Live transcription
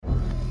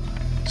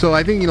So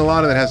I think a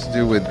lot of that has to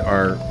do with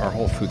our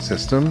whole food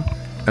system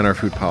and our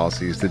food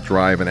policies that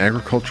drive an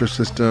agriculture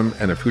system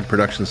and a food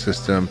production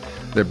system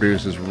that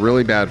produces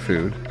really bad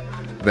food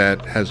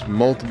that has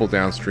multiple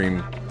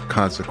downstream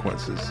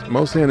consequences,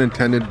 mostly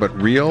unintended, but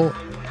real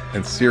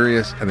and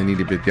serious, and they need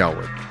to be dealt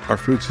with. Our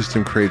food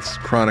system creates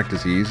chronic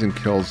disease and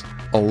kills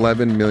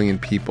 11 million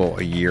people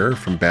a year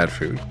from bad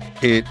food.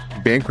 It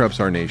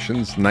bankrupts our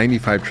nations.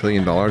 $95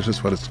 trillion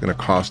is what it's going to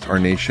cost our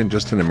nation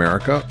just in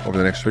America over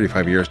the next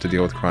 35 years to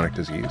deal with chronic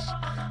disease.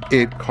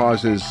 It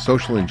causes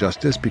social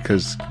injustice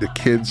because the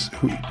kids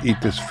who eat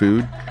this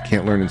food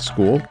can't learn in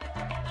school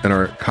and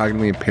are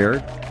cognitively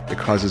impaired. It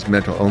causes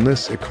mental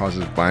illness. It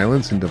causes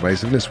violence and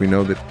divisiveness. We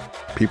know that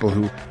people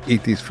who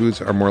eat these foods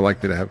are more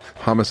likely to have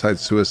homicide,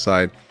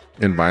 suicide,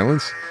 and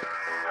violence.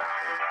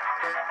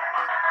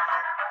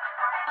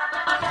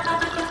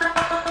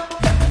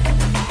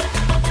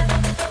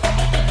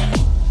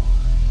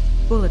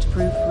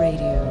 Bulletproof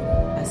Radio,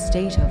 a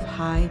state of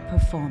high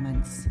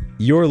performance.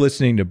 You're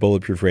listening to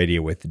Bulletproof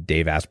Radio with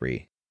Dave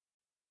Asprey.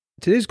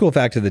 Today's cool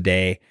fact of the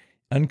day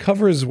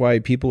uncovers why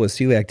people with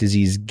celiac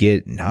disease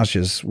get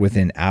nauseous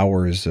within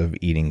hours of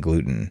eating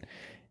gluten.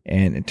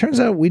 And it turns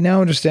out we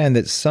now understand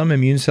that some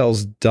immune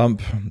cells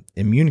dump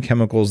immune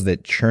chemicals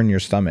that churn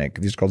your stomach.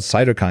 These are called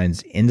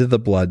cytokines into the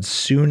blood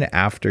soon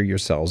after your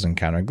cells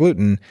encounter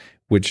gluten,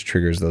 which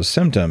triggers those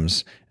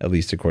symptoms, at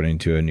least according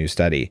to a new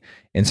study.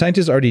 And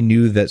scientists already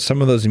knew that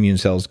some of those immune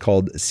cells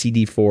called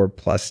CD4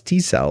 plus T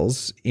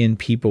cells in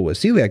people with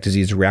celiac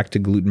disease react to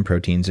gluten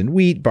proteins in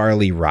wheat,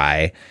 barley,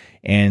 rye,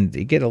 and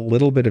they get a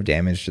little bit of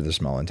damage to the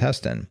small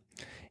intestine.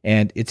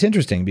 And it's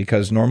interesting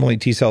because normally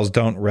T cells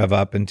don't rev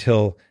up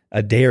until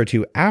a day or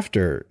two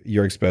after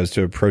you're exposed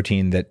to a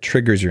protein that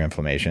triggers your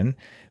inflammation.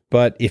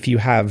 But if you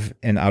have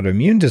an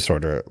autoimmune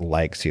disorder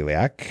like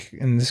celiac,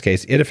 in this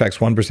case, it affects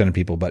 1% of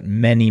people, but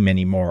many,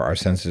 many more are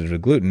sensitive to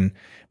gluten.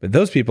 But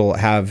those people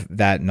have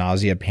that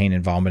nausea, pain,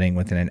 and vomiting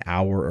within an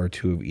hour or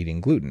two of eating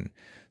gluten.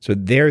 So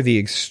they're the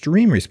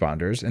extreme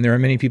responders, and there are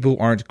many people who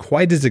aren't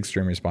quite as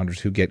extreme responders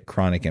who get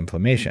chronic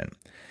inflammation.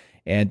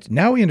 And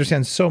now we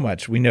understand so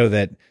much. We know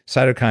that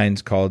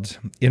cytokines called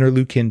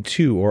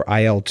interleukin-2 or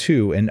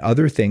IL-2 and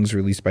other things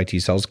released by T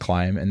cells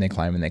climb and they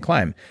climb and they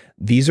climb.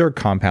 These are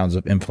compounds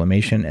of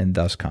inflammation and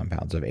thus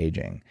compounds of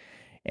aging.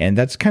 And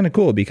that's kind of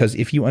cool because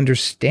if you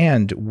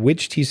understand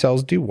which T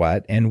cells do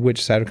what and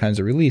which cytokines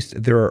are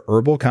released, there are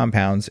herbal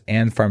compounds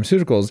and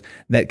pharmaceuticals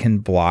that can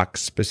block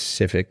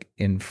specific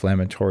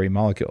inflammatory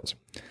molecules.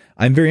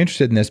 I'm very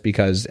interested in this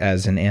because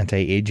as an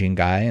anti-aging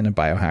guy and a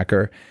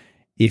biohacker,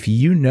 if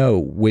you know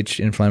which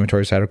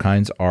inflammatory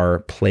cytokines are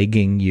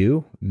plaguing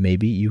you,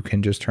 maybe you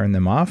can just turn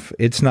them off.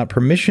 It's not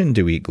permission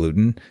to eat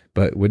gluten,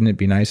 but wouldn't it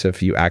be nice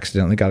if you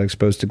accidentally got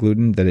exposed to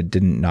gluten that it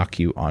didn't knock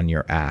you on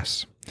your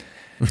ass?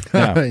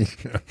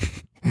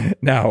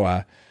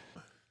 Now,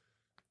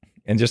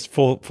 and just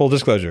full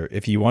disclosure,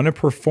 if you want to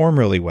perform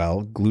really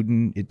well,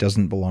 gluten, it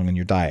doesn't belong in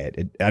your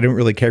diet. I don't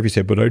really care if you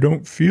say, but I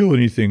don't feel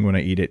anything when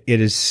I eat it.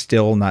 It is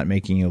still not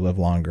making you live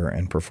longer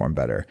and perform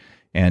better.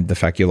 And the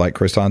fact you like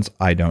croissants,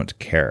 I don't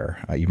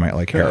care. You might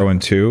like heroin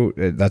too.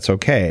 That's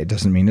okay. It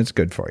doesn't mean it's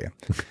good for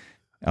you.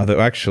 Although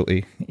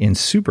actually, in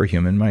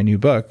Superhuman, my new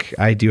book,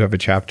 I do have a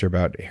chapter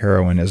about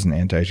heroin as an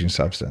anti-aging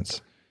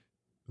substance.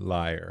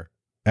 Liar.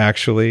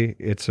 Actually,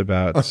 it's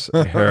about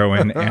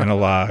heroin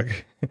analog,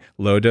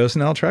 low-dose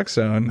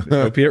naltrexone,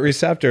 opiate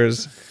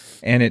receptors.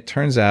 And it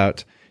turns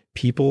out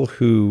people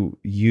who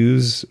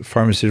use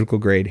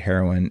pharmaceutical-grade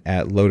heroin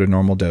at low to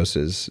normal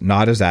doses,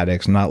 not as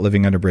addicts, not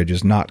living under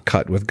bridges, not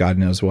cut with God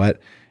knows what,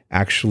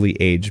 actually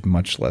age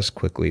much less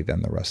quickly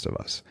than the rest of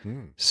us.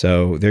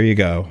 So there you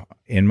go.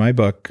 In my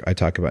book, I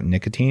talk about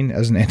nicotine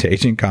as an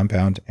anti-aging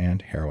compound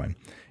and heroin.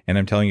 And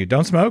I'm telling you,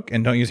 don't smoke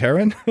and don't use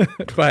heroin,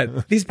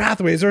 but these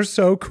pathways are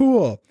so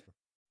cool.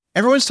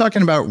 Everyone's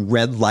talking about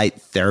red light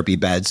therapy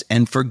beds,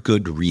 and for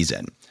good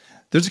reason.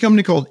 There's a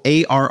company called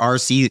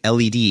ARRC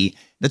LED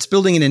that's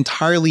building an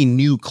entirely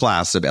new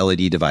class of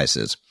LED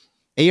devices.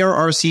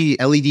 ARRC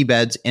LED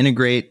beds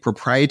integrate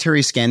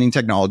proprietary scanning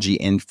technology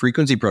and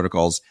frequency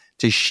protocols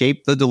to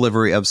shape the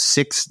delivery of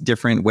 6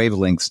 different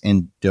wavelengths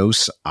in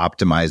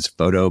dose-optimized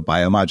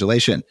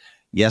photobiomodulation.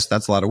 Yes,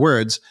 that's a lot of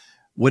words.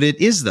 What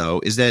it is,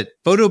 though, is that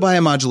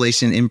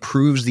photobiomodulation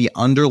improves the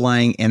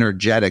underlying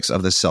energetics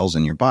of the cells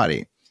in your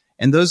body.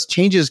 And those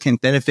changes can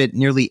benefit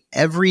nearly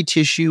every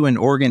tissue and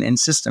organ and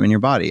system in your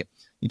body.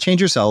 You change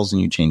your cells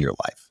and you change your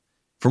life.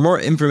 For more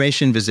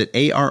information, visit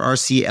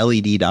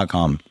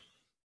arrcled.com.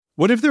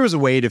 What if there was a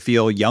way to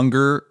feel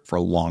younger for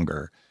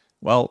longer?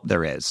 Well,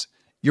 there is.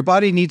 Your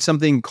body needs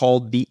something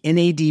called the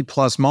NAD+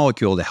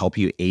 molecule to help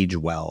you age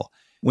well.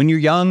 When you're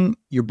young,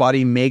 your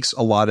body makes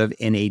a lot of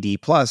NAD+,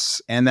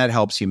 and that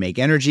helps you make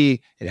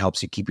energy, it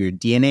helps you keep your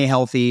DNA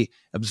healthy,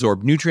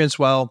 absorb nutrients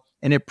well,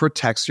 and it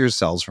protects your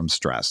cells from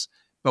stress.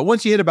 But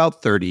once you hit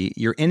about 30,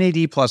 your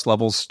NAD+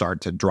 levels start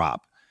to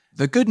drop.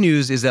 The good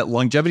news is that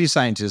longevity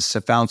scientists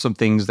have found some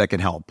things that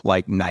can help,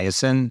 like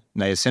niacin,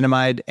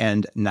 niacinamide,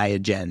 and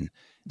Niagen.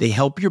 They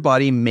help your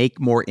body make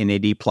more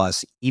NAD+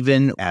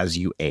 even as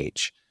you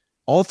age.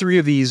 All three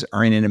of these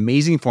are in an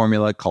amazing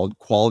formula called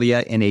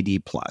Qualia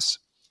NAD+.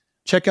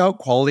 Check out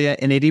Qualia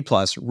NAD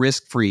Plus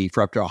risk-free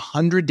for up to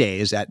 100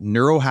 days at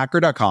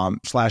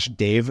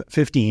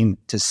neurohacker.com/Dave15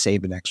 to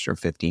save an extra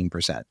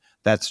 15%.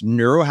 That's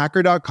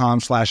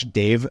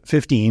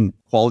neurohacker.com/Dave15,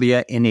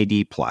 Qualia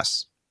NAD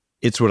Plus.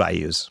 It's what I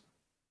use.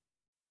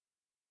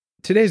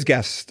 Today's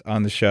guest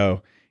on the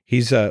show,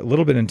 he's a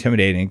little bit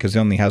intimidating because he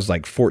only has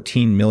like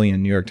 14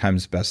 million New York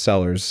Times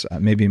bestsellers,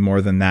 maybe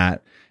more than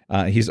that.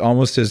 He's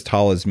almost as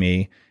tall as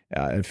me.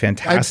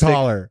 Fantastic. I'm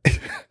taller.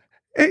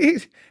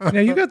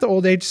 Now you got the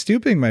old age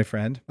stooping, my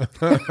friend.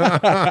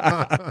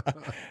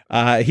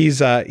 He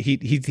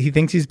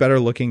thinks he's better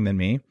looking than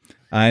me,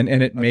 and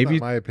it may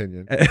be my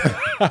opinion.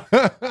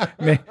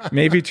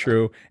 may be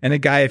true. And a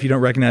guy, if you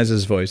don't recognize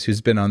his voice, who's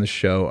been on the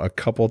show a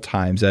couple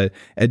times, a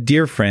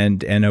dear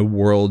friend and a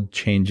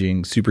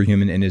world-changing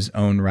superhuman in his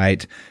own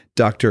right,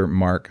 Dr.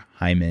 Mark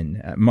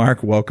Hyman.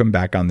 Mark, welcome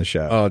back on the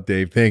show. Oh,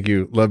 Dave, thank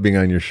you. Love being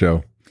on your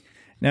show.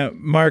 Now,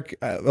 Mark,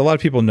 a lot of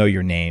people know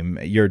your name.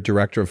 You're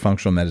director of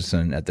functional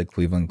medicine at the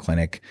Cleveland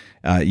Clinic.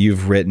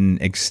 You've written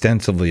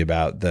extensively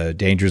about the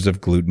dangers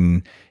of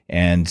gluten.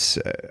 And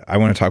I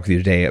want to talk with you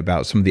today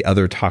about some of the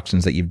other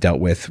toxins that you've dealt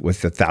with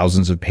the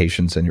thousands of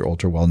patients in your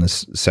ultra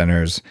wellness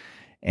centers.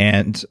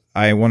 And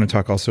I want to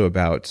talk also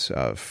about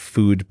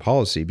food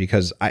policy,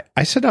 because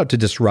I set out to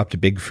disrupt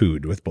big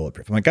food with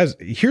Bulletproof. I'm like, guys,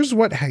 here's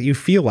how you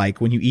feel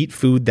like when you eat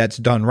food that's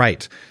done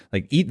right.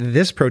 Like, eat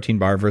this protein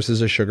bar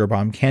versus a sugar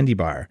bomb candy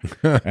bar,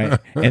 right?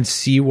 And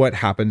see what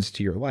happens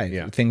to your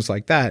life, things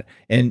like that.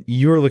 And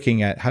you're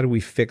looking at how do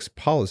we fix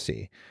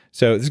policy.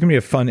 So this is going to be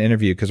a fun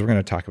interview because we're going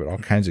to talk about all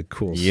kinds of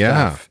cool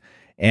stuff.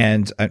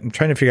 And I'm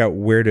trying to figure out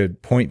where to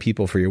point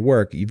people for your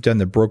work. You've done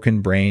the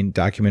Broken Brain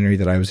documentary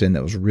that I was in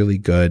that was really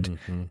good.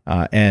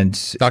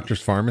 And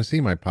Doctor's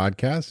Pharmacy, my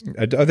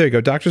podcast. There you go.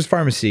 Doctor's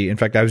Pharmacy. In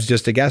fact, I was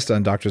just a guest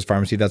on Doctor's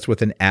Pharmacy. That's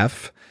with an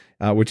F,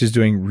 which is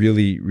doing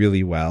really,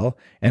 really well.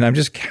 And I'm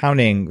just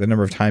counting the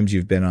number of times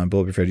you've been on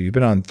Bulletproof Radio. You've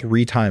been on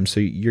 3 times.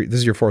 So this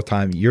is your 4th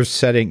time. You're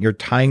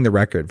tying the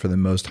record for the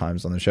most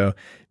times on the show,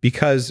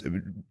 because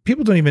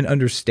people don't even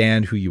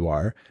understand who you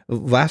are.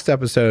 Last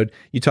episode,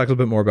 you talked a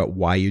little bit more about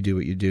why you do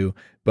what you do,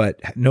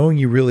 but knowing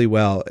you really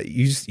well,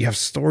 you have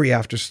story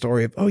after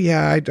story of, oh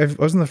yeah, I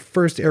was on the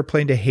first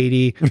airplane to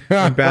Haiti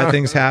when bad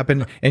things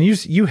happen. And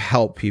you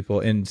help people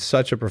in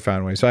such a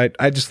profound way. So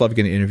I just love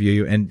getting to interview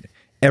you. And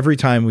every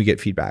time we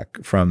get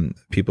feedback from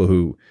people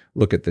who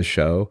look at the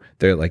show,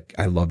 they're like,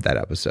 I love that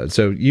episode.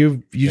 So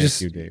you've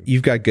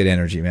got good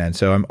energy, man.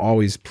 So I'm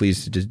always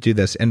pleased to do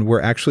this. And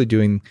we're actually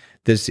doing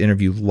this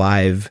interview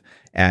live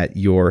at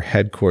your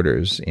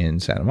headquarters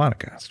in Santa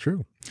Monica. That's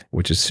true.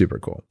 Which is super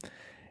cool.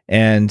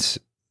 And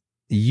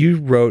you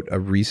wrote a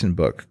recent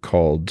book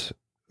called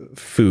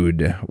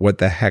Food, What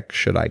the Heck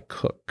Should I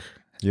Cook?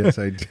 Yes,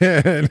 I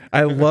did.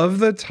 I love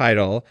the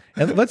title.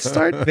 And let's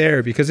start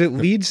there, because it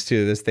leads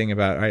to this thing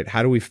about, all right,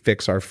 how do we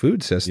fix our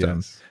food system?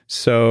 Yes.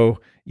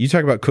 So you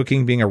talk about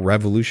cooking being a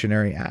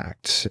revolutionary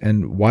act.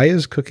 And why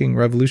is cooking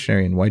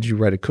revolutionary, and why did you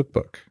write a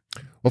cookbook?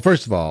 Well,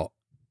 first of all,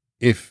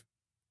 if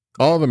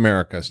all of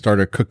America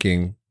started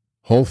cooking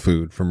whole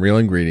food from real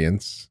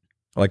ingredients,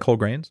 like whole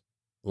grains,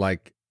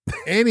 like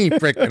any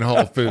freaking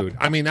whole food.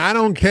 I mean, I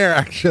don't care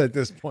actually at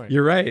this point.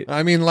 You're right.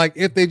 I mean, like,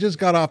 if they just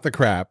got off the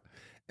crap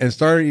and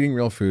started eating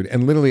real food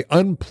and literally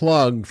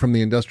unplugged from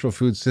the industrial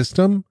food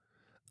system,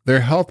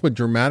 their health would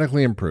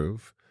dramatically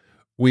improve.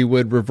 We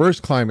would reverse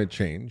climate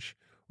change.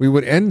 We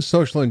would end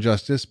social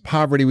injustice,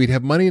 poverty. We'd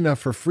have money enough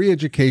for free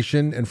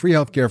education and free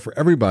healthcare for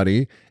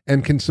everybody,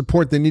 and can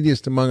support the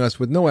neediest among us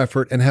with no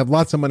effort, and have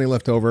lots of money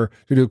left over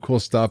to do cool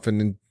stuff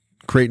and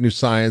create new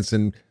science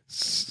and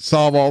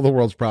solve all the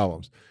world's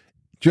problems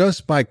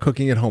just by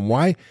cooking at home.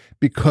 Why?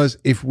 Because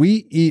if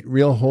we eat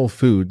real whole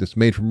food that's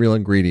made from real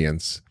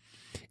ingredients,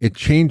 it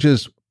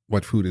changes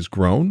what food is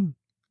grown,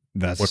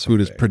 what food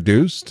is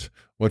produced,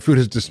 what food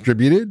is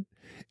distributed.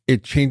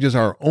 It changes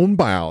our own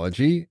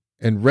biology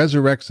and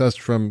resurrects us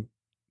from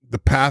the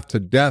path to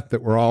death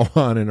that we're all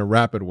on in a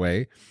rapid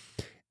way.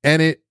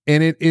 And it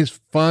is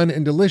fun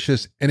and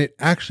delicious. And it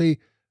actually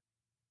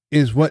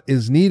is what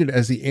is needed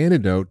as the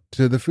antidote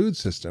to the food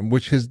system,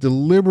 which has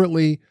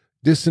deliberately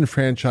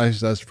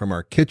disenfranchised us from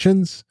our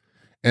kitchens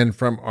and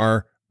from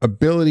our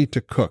ability to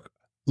cook.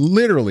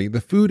 Literally,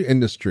 the food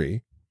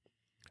industry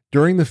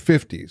during the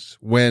 50s,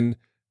 when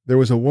there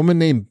was a woman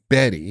named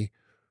Betty,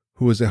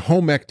 who was a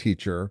home ec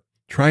teacher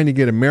trying to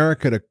get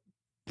America to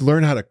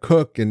learn how to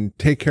cook and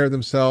take care of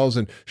themselves.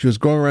 And she was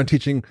going around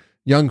teaching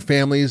young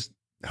families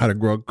how to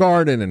grow a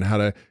garden and how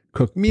to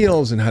cook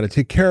meals and how to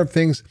take care of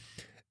things.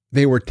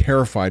 They were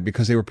terrified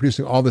because they were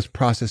producing all this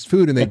processed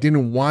food, and they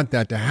didn't want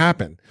that to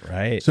happen.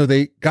 Right. So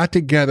they got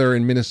together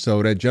in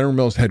Minnesota, General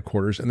Mills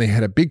headquarters, and they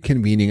had a big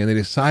convening, and they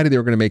decided they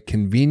were going to make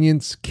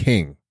convenience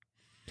king.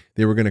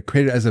 They were going to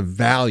create it as a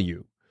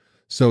value.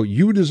 So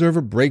you deserve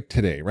a break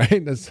today,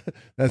 right? That's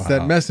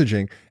that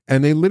messaging.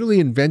 And they literally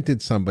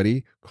invented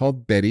somebody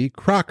called Betty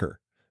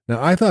Crocker.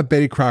 Now, I thought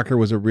Betty Crocker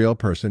was a real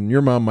person.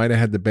 Your mom might have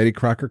had the Betty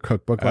Crocker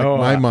cookbook like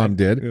my mom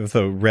did. With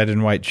a red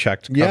and white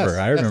checked cover. Yes,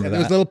 I remember that. There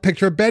was a little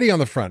picture of Betty on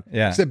the front.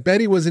 Yeah. Except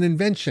Betty was an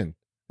invention.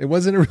 It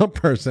wasn't a real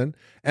person.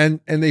 And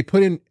they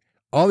put in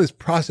all this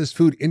processed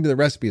food into the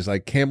recipes,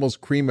 like Campbell's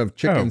cream of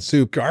chicken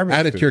soup,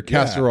 add it to your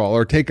casserole,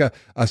 or take a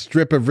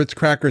strip of Ritz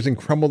crackers and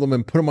crumble them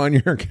and put them on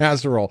your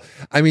casserole.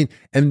 I mean,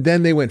 and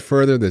then they went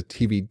further, the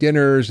TV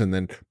dinners and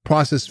then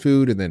processed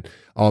food and then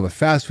all the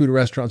fast food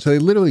restaurants. So they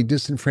literally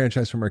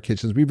disenfranchised from our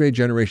kitchens. We've raised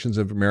generations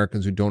of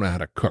Americans who don't know how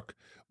to cook.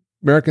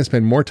 Americans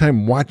spend more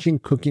time watching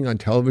cooking on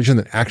television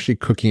than actually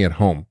cooking at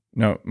home.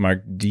 No,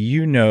 Mark, do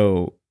you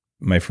know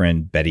my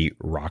friend Betty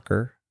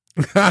Rocker?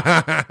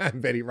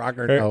 Betty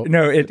Rocker.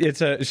 No,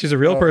 she's a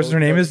real person. Her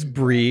name is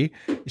Bree.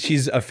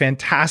 She's a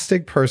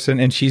fantastic person,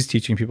 and she's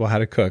teaching people how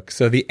to cook.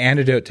 So the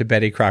antidote to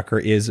Betty Crocker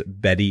is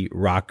Betty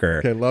Rocker.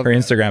 Okay, love her that.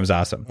 Instagram's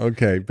awesome.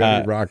 Okay,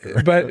 Betty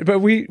Rocker. but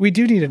we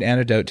do need an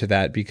antidote to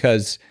that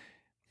because,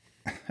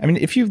 I mean,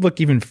 if you look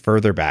even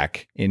further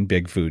back in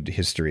big food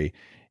history,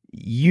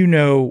 you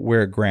know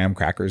where graham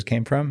crackers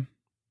came from.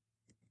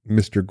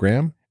 Mr.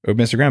 Graham? Oh,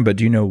 Mr. Graham, but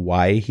do you know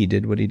why he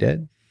did what he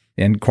did?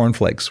 And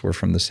cornflakes were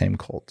from the same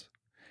cult.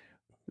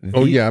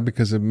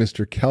 Because of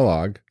Mr.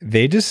 Kellogg.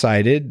 They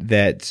decided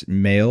that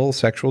male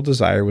sexual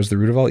desire was the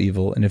root of all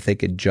evil, and if they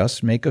could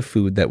just make a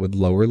food that would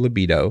lower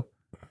libido,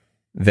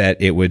 that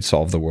it would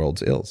solve the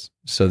world's ills.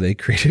 So they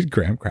created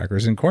graham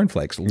crackers and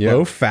cornflakes,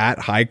 low fat,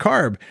 high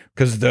carb,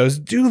 because those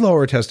do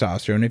lower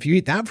testosterone. If you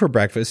eat that for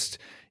breakfast,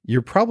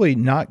 you're probably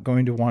not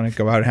going to want to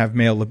go out and have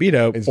male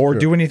libido or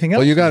do anything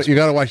else. Well, you got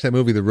to watch that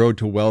movie, The Road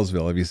to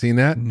Wellsville. Have you seen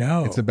that?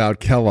 No. It's about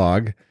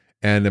Kellogg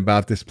and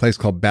about this place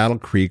called Battle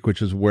Creek,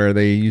 which is where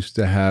they used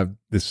to have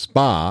this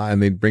spa,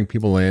 and they'd bring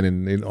people in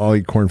and they'd all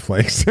eat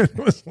cornflakes. It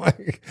was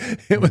pretty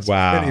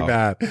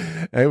bad.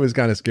 It was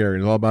kind of scary.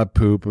 It was all about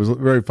poop. It was a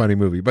very funny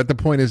movie. But the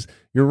point is,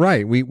 you're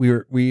right.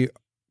 We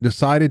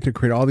decided to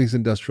create all these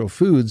industrial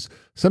foods,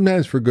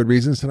 sometimes for good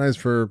reasons, sometimes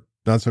for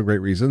not so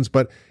great reasons.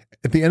 But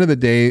at the end of the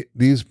day,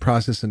 these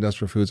processed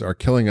industrial foods are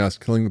killing us,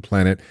 killing the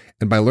planet.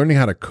 And by learning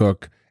how to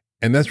cook,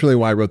 and that's really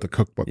why I wrote the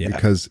cookbook,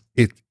 because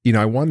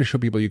I wanted to show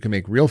people you can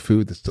make real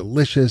food that's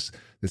delicious,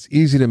 that's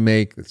easy to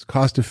make, that's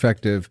cost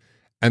effective,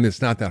 and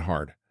it's not that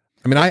hard.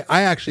 I mean, I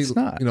actually,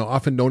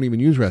 often don't even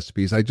use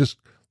recipes. I just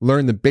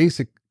learn the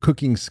basic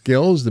cooking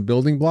skills, the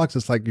building blocks.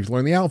 It's like if you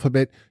learn the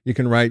alphabet, you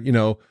can write,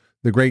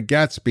 The Great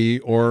Gatsby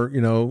or,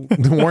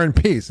 The War and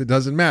Peace. It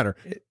doesn't matter.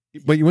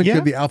 But you went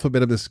through the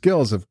alphabet of the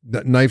skills of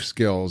knife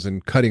skills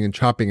and cutting and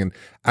chopping and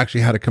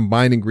actually how to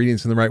combine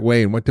ingredients in the right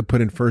way and what to put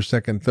in first,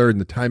 second, third,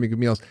 and the timing of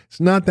meals. It's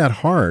not that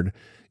hard.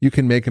 You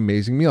can make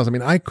amazing meals. I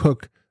mean, I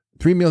cook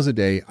 3 meals a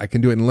day. I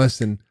can do it in less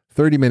than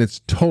 30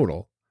 minutes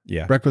total.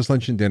 Yeah. Breakfast,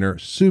 lunch, and dinner,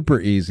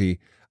 super easy,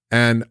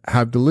 and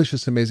have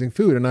delicious, amazing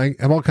food. And I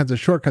have all kinds of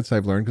shortcuts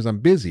I've learned because I'm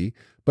busy.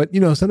 But,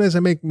 sometimes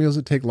I make meals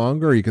that take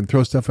longer, or you can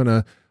throw stuff in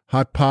a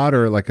hot pot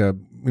or like a,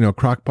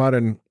 crock pot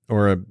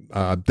or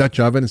a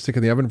Dutch oven and stick it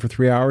in the oven for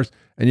 3 hours,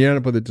 and you end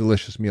up with a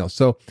delicious meal.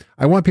 So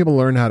I want people to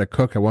learn how to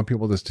cook. I want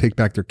people to take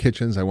back their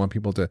kitchens. I want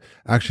people to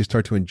actually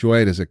start to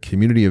enjoy it as a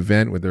community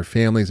event with their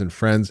families and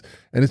friends.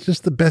 And it's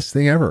just the best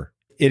thing ever.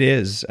 It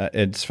is.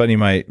 It's funny.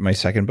 My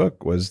second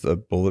book was the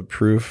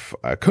Bulletproof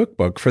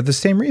cookbook for the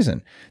same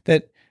reason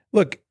that,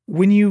 look,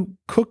 when you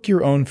cook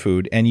your own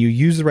food and you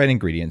use the right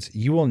ingredients,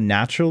 you will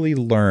naturally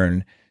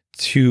learn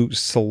to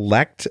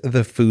select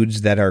the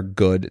foods that are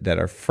good, that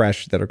are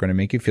fresh, that are going to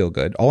make you feel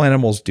good. All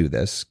animals do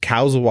this.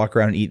 Cows will walk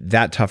around and eat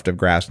that tuft of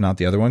grass, not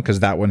the other one,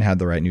 because that one had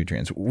the right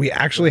nutrients. We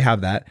actually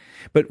have that.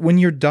 But when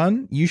you're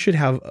done, you should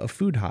have a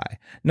food high,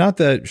 not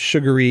the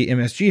sugary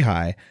MSG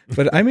high.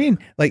 But I mean,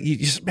 like, you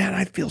just, man,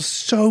 I feel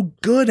so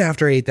good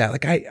after I ate that.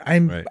 Like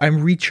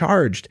I'm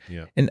recharged.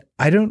 Yeah. And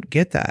I don't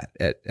get that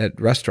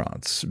at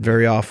restaurants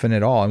very often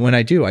at all. And when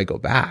I do, I go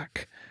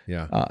back.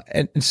 Yeah.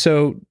 And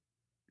so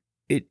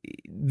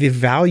the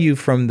value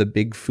from the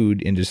big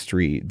food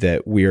industry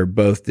that we are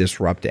both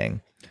disrupting,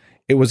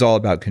 it was all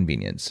about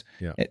convenience.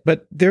 Yeah.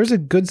 But there's a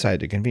good side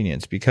to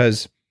convenience,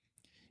 because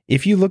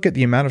if you look at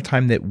the amount of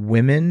time that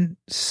women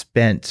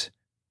spent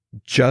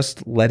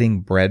just letting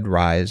bread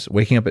rise,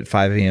 waking up at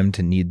 5 a.m.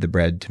 to knead the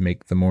bread to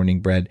make the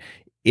morning bread,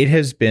 it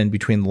has been,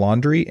 between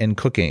laundry and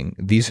cooking,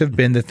 these have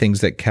been the things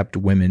that kept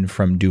women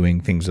from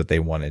doing things that they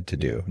wanted to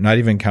do, not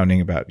even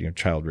counting about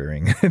child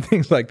rearing and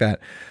things like that.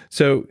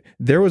 So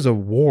there was a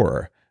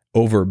war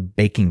over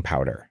baking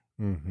powder,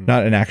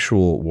 not an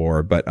actual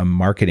war, but a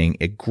marketing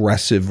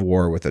aggressive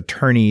war with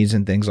attorneys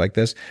and things like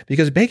this,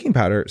 because baking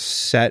powder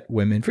set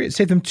women free. It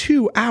saved them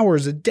 2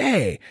 hours a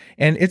day.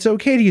 And it's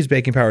okay to use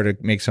baking powder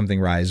to make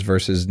something rise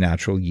versus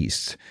natural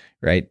yeast.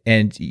 Right.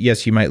 And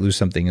yes, you might lose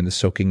something in the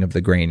soaking of the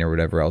grain or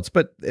whatever else,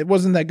 but it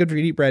wasn't that good for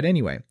you to eat bread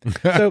anyway.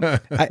 So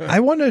I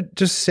want to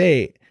just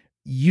say,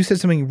 you said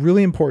something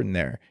really important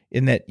there,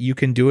 in that you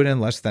can do it in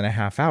less than a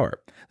half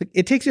hour. Like,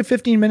 it takes you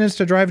 15 minutes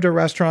to drive to a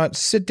restaurant,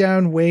 sit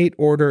down, wait,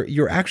 order.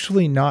 You're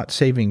actually not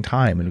saving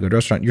time when you go to a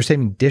restaurant. You're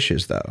saving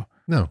dishes, though.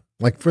 No.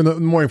 Like for the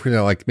morning,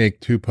 like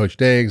make 2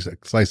 poached eggs, a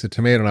slice of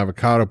tomato and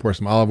avocado, pour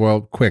some olive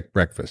oil, quick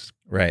breakfast.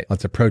 Right.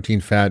 Lots of protein,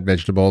 fat,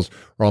 vegetables,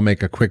 or I'll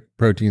make a quick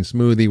protein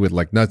smoothie with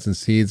like nuts and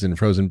seeds and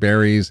frozen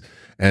berries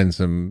and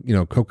some,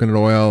 coconut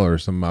oil or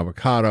some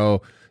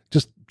avocado.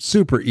 Just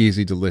super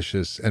easy,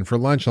 delicious. And for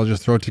lunch, I'll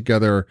just throw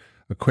together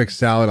a quick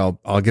salad.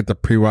 I'll get the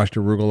pre-washed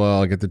arugula.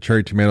 I'll get the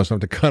cherry tomatoes. So I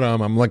have to cut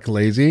them. I'm like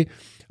lazy.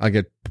 I'll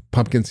get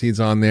pumpkin seeds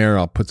on there.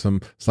 I'll put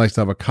some sliced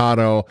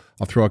avocado.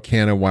 I'll throw a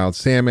can of wild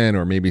salmon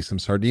or maybe some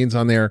sardines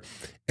on there.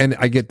 And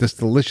I get this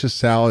delicious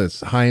salad.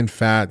 It's high in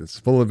fat. It's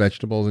full of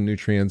vegetables and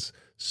nutrients.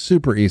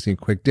 Super easy and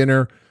quick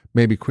dinner.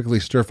 Maybe quickly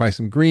stir fry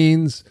some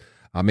greens.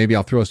 Maybe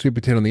I'll throw a sweet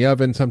potato in the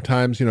oven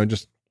sometimes,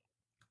 just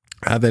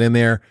have that in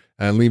there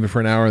and leave it for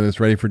an hour and it's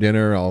ready for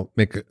dinner. I'll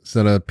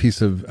set a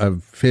piece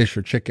of fish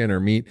or chicken or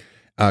meat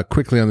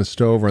quickly on the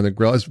stove or on the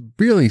grill. It's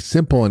really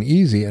simple and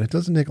easy, and it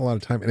doesn't take a lot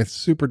of time, and it's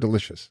super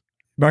delicious.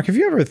 Mark, have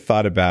you ever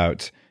thought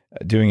about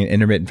doing an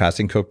intermittent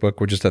fasting cookbook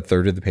where just a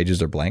third of the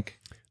pages are blank?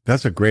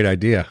 That's a great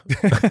idea.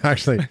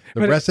 Actually,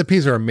 the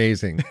recipes are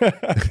amazing.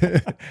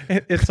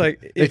 It's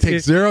like they take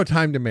zero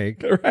time to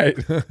make. Right.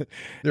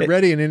 They're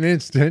ready in an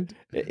instant.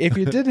 If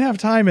you didn't have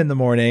time in the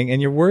morning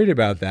and you're worried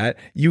about that,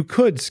 you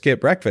could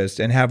skip breakfast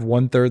and have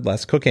 1/3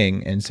 less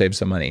cooking and save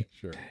some money.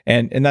 Sure.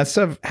 And that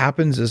stuff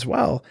happens as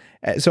well.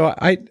 So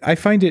I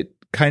find it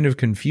kind of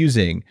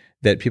confusing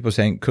that people are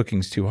saying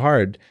cooking's too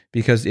hard,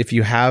 because if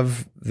you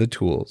have the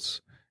tools,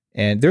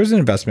 and there's an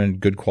investment in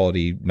good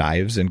quality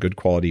knives and good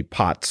quality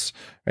pots,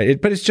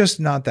 right? But it's just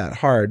not that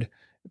hard.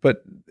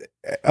 But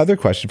other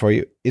question for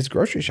you is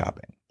grocery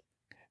shopping.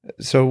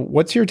 So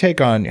what's your take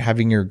on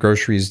having your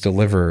groceries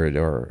delivered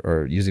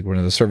or using one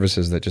of the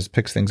services that just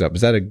picks things up?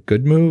 Is that a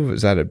good move?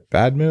 Is that a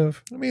bad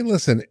move? I mean,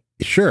 listen,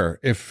 sure.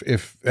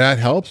 If that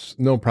helps,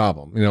 no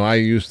problem. I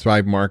use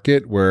Thrive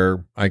Market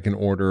where I can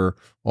order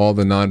all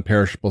the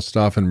non-perishable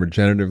stuff and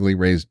regeneratively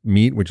raised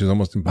meat, which is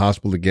almost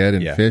impossible to get,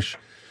 and fish,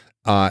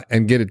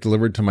 and get it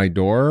delivered to my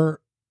door.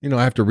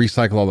 I have to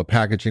recycle all the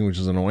packaging, which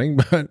is annoying,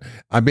 but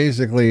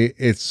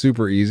it's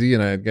super easy,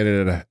 and I get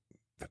it at a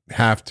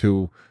half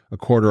to a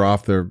quarter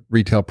off the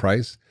retail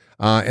price.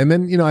 And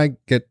then, I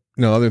get,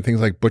 other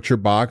things like Butcher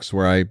Box,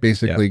 where I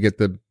basically get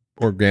the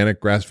organic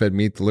grass-fed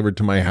meat delivered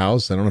to my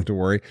house. I don't have to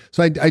worry.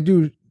 So I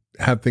do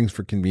have things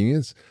for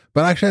convenience,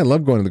 but actually I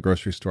love going to the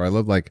grocery store. I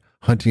love like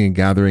hunting and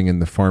gathering in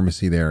the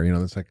pharmacy there.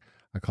 That's like,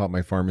 I call it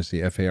my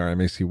pharmacy,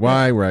 Pharmacy,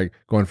 where I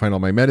go and find all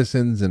my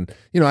medicines. And,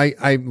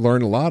 I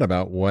learn a lot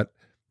about what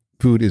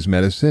food is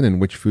medicine and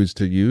which foods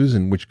to use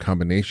and which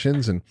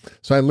combinations. And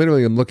so I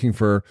literally am looking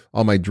for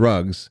all my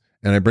drugs,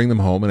 and I bring them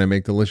home and I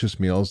make delicious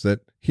meals that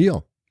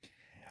heal.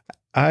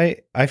 I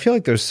feel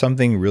like there's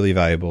something really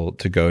valuable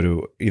to go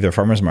to either a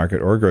farmer's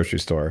market or a grocery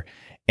store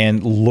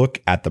and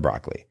look at the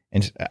broccoli.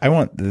 And I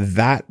want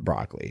that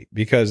broccoli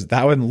because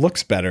that one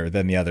looks better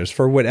than the others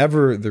for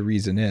whatever the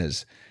reason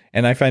is.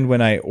 And I find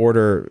when I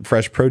order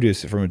fresh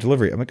produce from a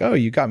delivery, I'm like, oh,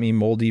 you got me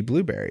moldy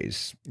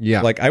blueberries.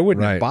 Yeah. Like I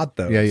wouldn't have bought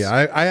those. Yeah.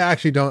 I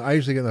actually don't. I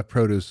usually get the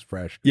produce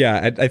fresh.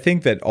 Yeah. I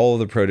think that all of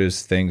the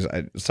produce things,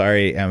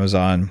 sorry,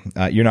 Amazon,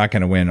 you're not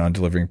going to win on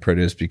delivering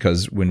produce,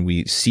 because when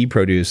we see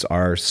produce,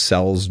 our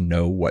cells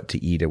know what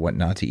to eat and what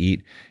not to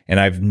eat. And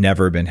I've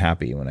never been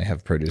happy when I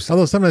have produce.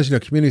 Although sometimes,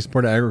 community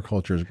supported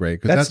agriculture is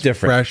great, because that's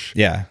different. Fresh.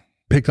 Yeah.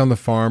 Picked on the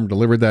farm,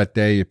 delivered that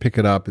day, you pick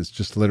it up. It's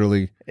just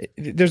literally...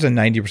 There's a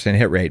 90%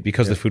 hit rate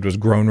because the food was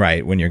grown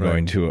right when you're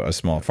going to a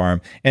small farm.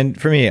 And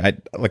for me, I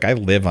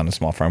live on a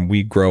small farm.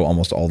 We grow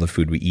almost all the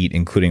food we eat,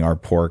 including our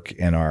pork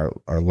and our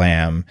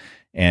lamb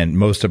and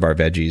most of our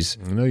veggies.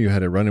 I know you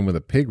had a run-in with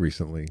a pig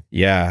recently.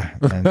 Yeah.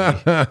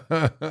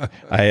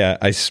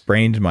 I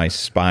sprained my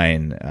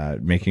spine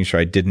making sure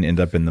I didn't end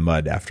up in the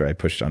mud after I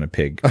pushed on a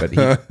pig. But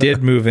he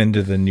did move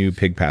into the new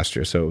pig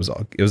pasture, so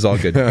it was all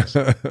good news.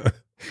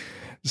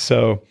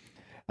 So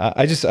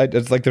it's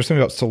like there's something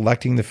about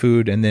selecting the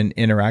food and then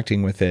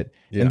interacting with it.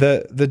 Yeah. And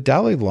the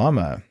Dalai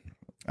Lama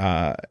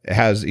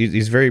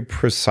he's very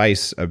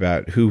precise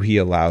about who he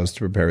allows to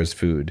prepare his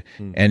food.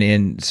 And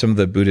in some of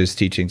the Buddhist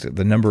teachings,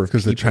 the number of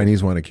because the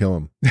Chinese want to kill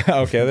him.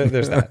 Okay,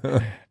 there's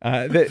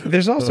that.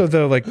 There's also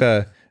though like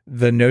the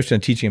notion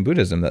of teaching in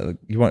Buddhism that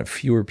you want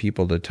fewer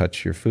people to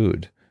touch your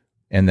food,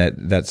 and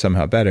that's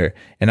somehow better.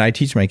 And I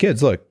teach my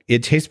kids, look,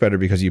 it tastes better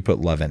because you put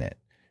love in it.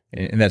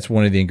 And that's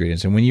one of the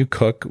ingredients. And when you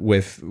cook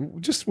with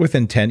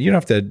intent, you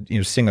don't have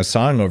to sing a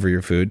song over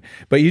your food,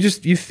 but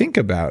you think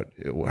about,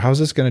 how's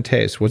this going to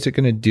taste? What's it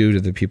going to do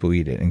to the people who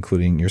eat it,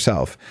 including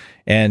yourself?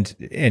 And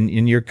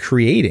you're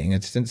creating.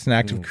 It's an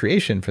act of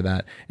creation for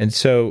that. And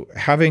so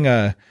having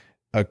a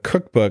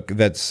cookbook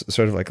that's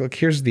sort of like, look,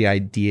 here's the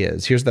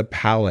ideas, here's the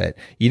palette.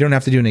 You don't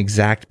have to do an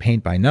exact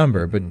paint by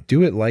number, but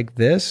do it like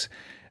this.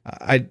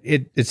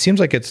 It seems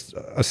like it's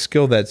a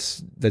skill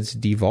that's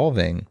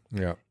devolving.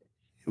 Yeah.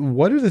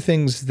 What are the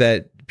things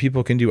that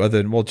people can do other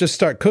than, well, just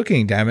start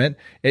cooking, damn it.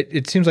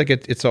 It seems like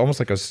it's almost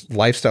like a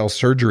lifestyle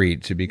surgery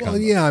to become.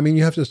 Well, yeah, I mean,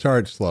 you have to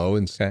start slow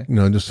and,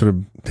 just sort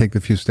of take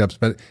the few steps.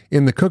 But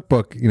in the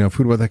cookbook,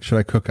 food, what should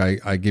I cook?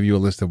 I give you a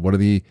list of what are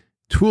the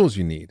tools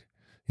you need.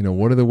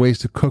 what are the ways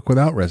to cook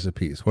without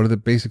recipes? What are the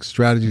basic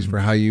strategies for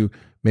how you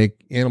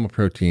make animal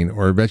protein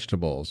or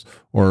vegetables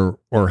or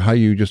how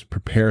you just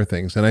prepare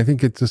things? And I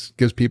think it just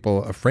gives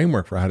people a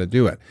framework for how to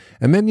do it.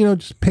 And then,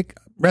 just pick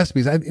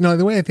recipes.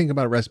 The way I think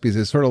about recipes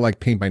is sort of like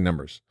paint by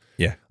numbers.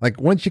 Yeah. Like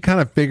once you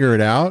kind of figure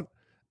it out,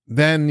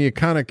 then you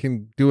kind of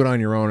can do it on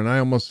your own. And I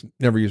almost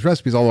never use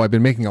recipes, although I've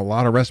been making a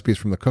lot of recipes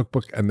from the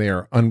cookbook and they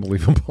are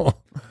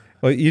unbelievable.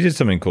 Well, you did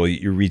something cool.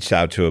 You reached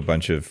out to a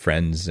bunch of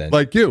friends. And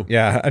like you.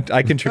 Yeah,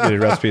 I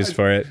contributed recipes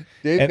for it.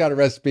 Dave's got a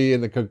recipe in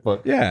the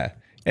cookbook. Yeah.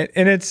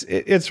 And it's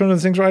one of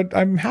those things where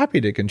I'm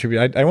happy to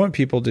contribute. I want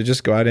people to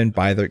just go out and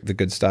buy the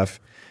good stuff,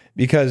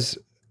 because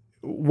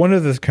one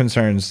of the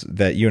concerns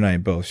that you and I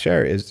both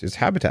share is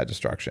habitat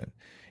destruction.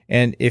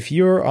 And if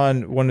you're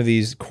on one of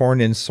these corn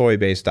and soy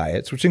based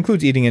diets, which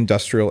includes eating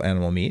industrial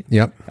animal meat,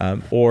 yep,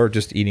 or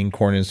just eating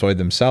corn and soy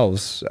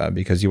themselves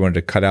because you wanted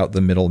to cut out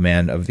the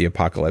middleman of the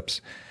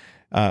apocalypse,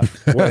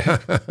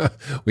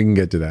 we can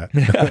get to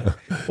that.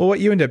 Well, what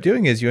you end up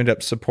doing is you end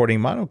up supporting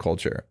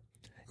monoculture.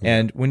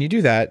 And when you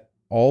do that,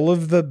 all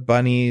of the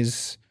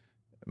bunnies,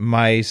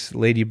 mice,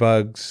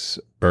 ladybugs,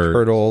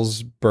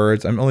 turtles,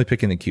 birds, I'm only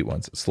picking the cute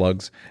ones,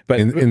 slugs, but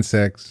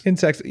insects,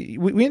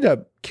 we end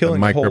up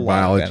killing the a whole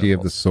lot of microbiology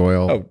of the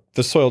soil. Oh,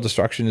 the soil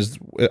destruction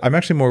I'm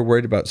actually more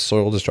worried about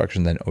soil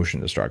destruction than ocean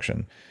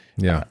destruction.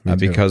 Yeah,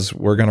 because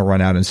we're going to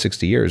run out in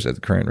 60 years at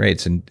the current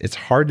rates. And it's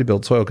hard to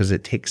build soil because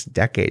it takes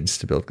decades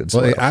to build good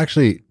soil. Well,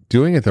 actually,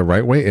 doing it the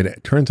right way,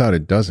 it turns out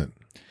it doesn't.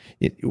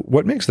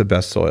 What makes the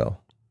best soil?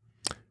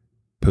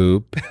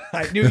 Poop.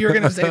 I knew you were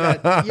going to say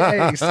that.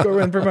 Yay, score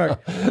win for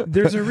Mark.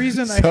 There's a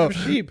reason I have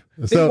sheep.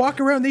 They walk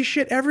around, they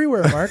shit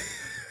everywhere, Mark.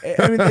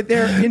 I mean,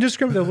 they're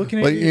indiscriminate. They're looking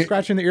at you,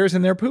 scratching their ears,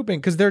 and they're pooping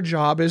because their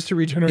job is to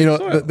regenerate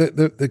soil.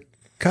 The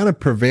kind of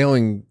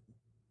prevailing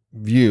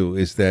view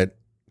is that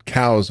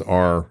cows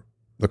are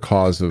the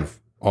cause of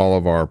all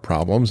of our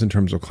problems in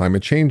terms of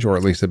climate change, or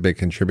at least a big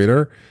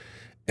contributor.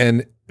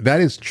 And that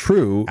is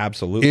true.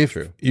 Absolutely if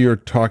true. You're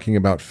talking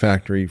about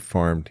factory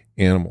farmed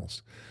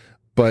animals.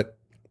 But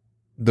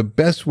the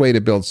best way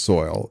to build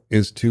soil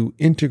is to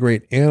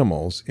integrate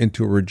animals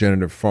into a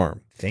regenerative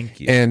farm. Thank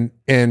you.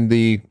 And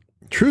the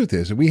truth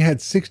is that we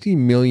had 60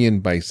 million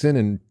bison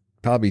and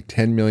probably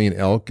 10 million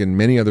elk and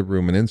many other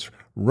ruminants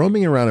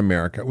roaming around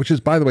America, which is,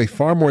 by the way,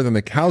 far more than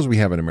the cows we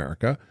have in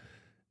America,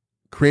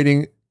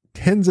 creating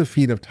tens of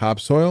feet of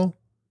topsoil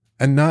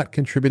and not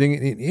contributing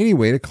in any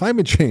way to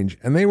climate change.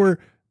 And they were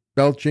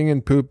belching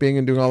and pooping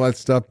and doing all that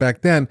stuff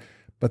back then,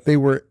 but they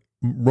were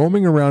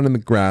roaming around in the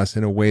grass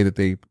in a way that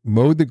they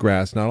mowed the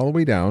grass, not all the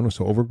way down,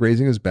 so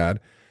overgrazing is bad.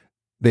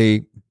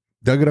 They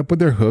dug it up with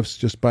their hoofs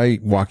just by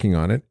walking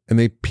on it, and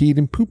they peed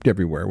and pooped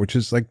everywhere, which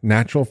is like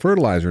natural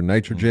fertilizer,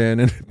 nitrogen,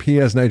 and P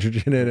has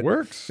nitrogen in it. It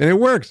works. And it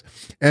works.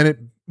 And it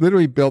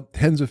literally built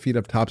tens of feet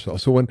of topsoil.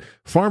 So when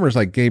farmers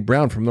like Gabe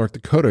Brown from North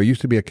Dakota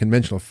used to be a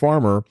conventional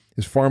farmer,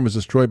 his farm was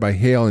destroyed by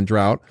hail and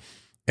drought,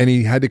 and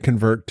he had to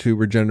convert to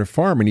regenerative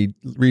farm, and he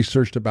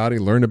researched about it, he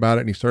learned about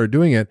it, and he started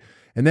doing it.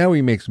 And now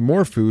he makes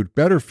more food,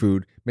 better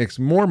food, makes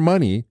more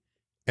money,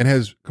 and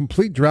has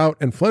complete drought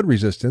and flood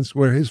resistance,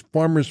 where his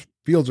farmers'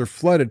 fields are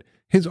flooded.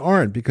 His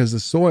aren't, because the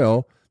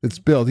soil that's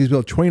built, he's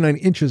built 29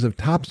 inches of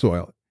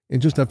topsoil in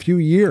just a few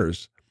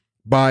years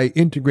by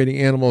integrating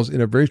animals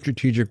in a very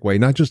strategic way,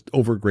 not just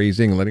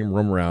overgrazing and letting them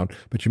roam around,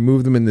 but you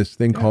move them in this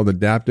thing called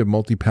adaptive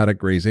multi-paddock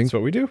grazing. That's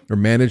what we do. Or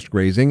managed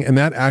grazing. And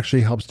that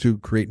actually helps to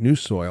create new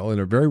soil in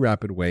a very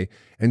rapid way.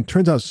 And it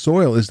turns out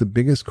soil is the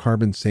biggest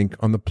carbon sink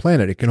on the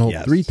planet. It can hold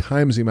 3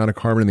 times the amount of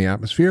carbon in the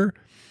atmosphere.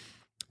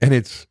 And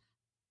it's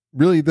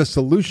really the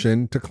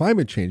solution to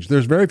climate change.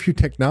 There's very few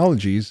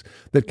technologies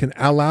that can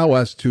allow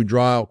us to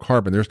draw out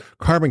carbon. There's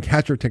carbon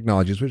capture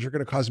technologies, which are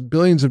going to cost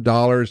billions of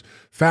dollars,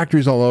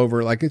 factories all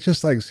over. Like, it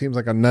just like seems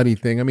like a nutty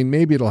thing. I mean,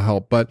 maybe it'll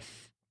help, but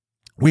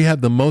we have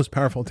the most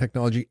powerful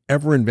technology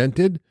ever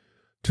invented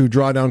to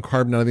draw down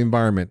carbon out of the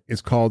environment.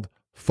 It's called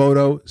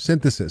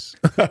photosynthesis.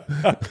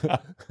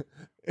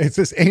 It's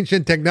this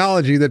ancient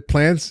technology that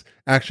plants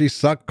actually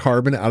suck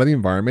carbon out of the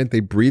environment.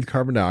 They breathe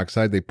carbon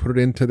dioxide. They put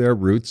it into their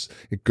roots.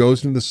 It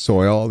goes into the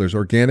soil. There's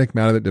organic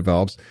matter that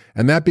develops,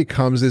 and that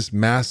becomes this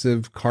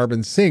massive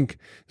carbon sink.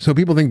 So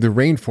people think the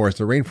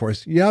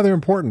rainforest, yeah, they're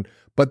important,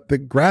 but the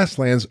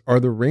grasslands are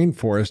the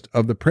rainforest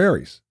of the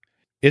prairies.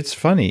 It's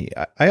funny.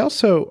 I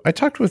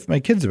talked with my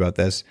kids about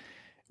this.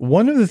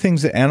 One of the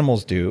things that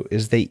animals do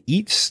is they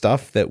eat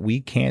stuff that we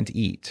can't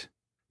eat.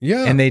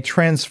 Yeah. And they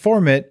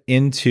transform it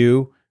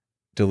into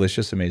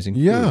delicious, amazing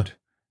food.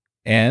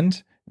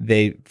 And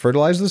they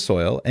fertilize the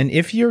soil. And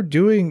if you're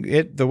doing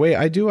it the way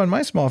I do on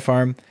my small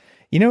farm,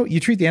 you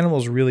treat the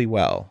animals really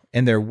well,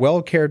 and they're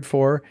well cared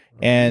for.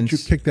 And did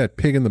you kick that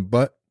pig in the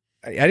butt?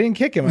 I didn't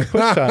kick him. I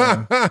pushed on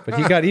him, but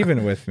he got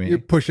even with me. You're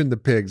pushing the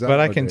pigs. But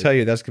I can tell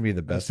you that's going to be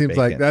the best.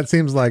 That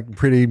seems like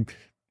pretty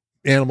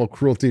animal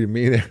cruelty to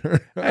me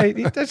there.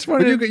 That's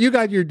one. You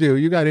got your due.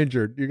 You got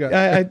injured.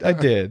 I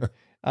did.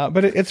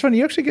 But it's funny.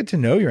 You actually get to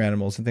know your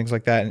animals and things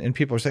like that. And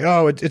people are saying,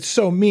 oh, it's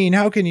so mean.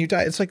 How can you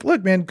die? It's like,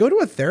 look, man, go to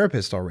a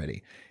therapist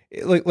already.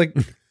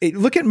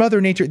 Look at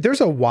Mother Nature.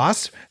 There's a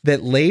wasp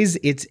that lays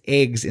its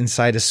eggs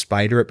inside a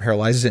spider. It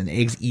paralyzes it, and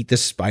eggs eat the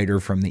spider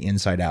from the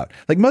inside out.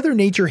 Like, Mother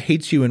Nature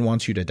hates you and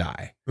wants you to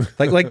die.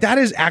 Like that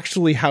is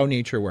actually how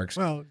nature works.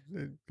 Well,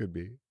 it could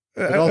be.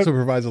 It also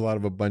provides a lot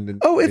of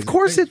abundant. Oh, of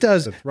course it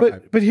does.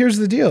 But here's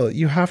the deal: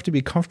 you have to be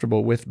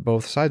comfortable with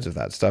both sides of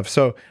that stuff.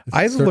 So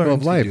I've learned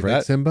of life, to do right,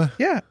 that. Simba?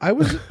 Yeah, I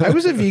was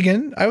a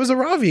vegan. I was a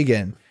raw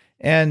vegan,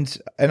 and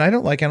I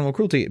don't like animal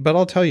cruelty. But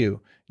I'll tell you,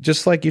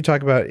 just like you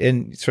talk about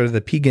in sort of the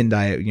vegan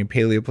diet,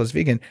 paleo plus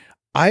vegan,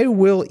 I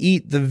will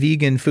eat the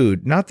vegan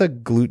food, not the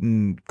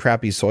gluten,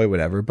 crappy soy,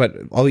 whatever. But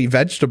I'll eat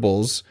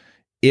vegetables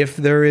if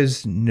there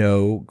is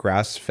no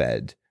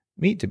grass-fed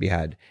meat to be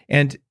had.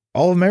 And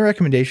all of my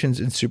recommendations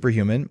in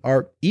Superhuman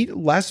are eat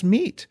less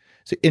meat.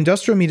 So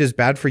industrial meat is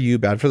bad for you,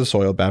 bad for the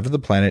soil, bad for the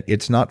planet.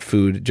 It's not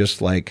food,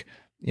 just like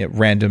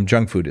random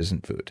junk food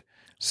isn't food.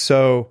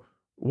 So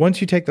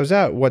once you take those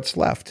out, what's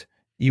left?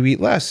 You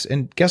eat less.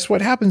 And guess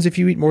what happens if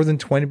you eat more than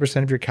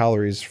 20% of your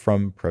calories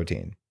from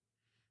protein?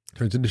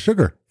 Turns into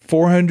sugar.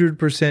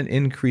 400%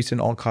 increase in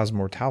all-cause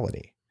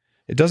mortality.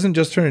 It doesn't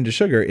just turn into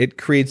sugar. It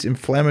creates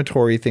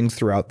inflammatory things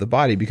throughout the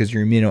body because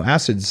your amino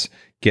acids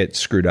get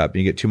screwed up.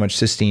 You get too much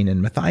cysteine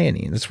and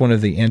methionine. That's one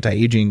of the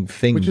anti-aging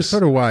things. Which is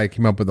sort of why I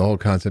came up with the whole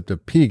concept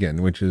of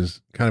pegan, which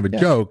is kind of a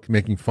joke,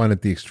 making fun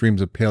at the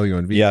extremes of paleo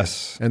and vegan.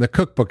 Yes. And the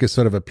cookbook is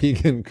sort of a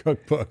pegan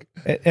cookbook.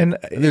 And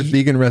there's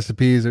vegan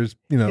recipes. There's,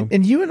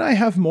 And you and I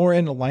have more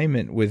in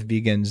alignment with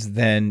vegans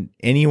than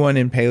anyone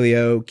in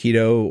paleo,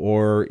 keto,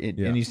 or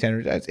any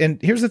standard diets.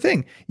 And here's the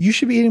thing. You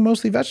should be eating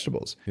mostly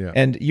vegetables. Yeah.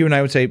 And you and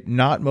I would say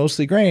not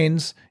mostly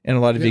grains. And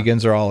a lot of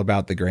vegans are all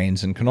about the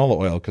grains and canola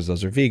oil because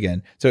those are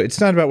vegan. So it's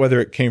not about whether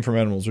it came from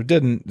animals or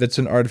didn't. That's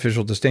an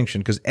artificial distinction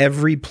because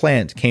every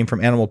plant came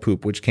from animal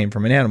poop, which came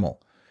from an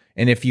animal.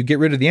 And if you get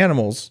rid of the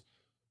animals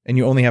and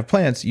you only have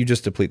plants, you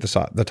just deplete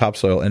the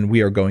topsoil. And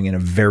we are going in a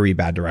very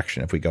bad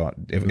direction if we go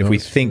if we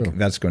think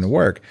that's going to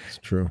work. It's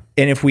true.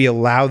 And if we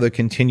allow the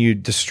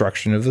continued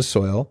destruction of the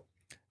soil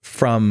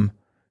from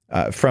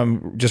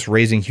just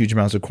raising huge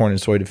amounts of corn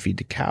and soy to feed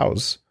to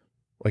cows,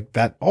 like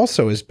that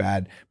also is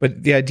bad.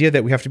 But the idea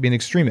that we have to be an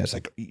extremist,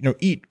 like,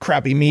 eat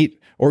crappy meat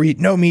or eat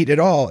no meat at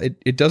all,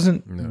 it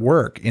doesn't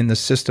work in the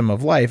system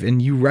of life.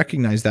 And you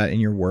recognize that in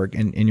your work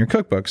and in your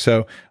cookbook.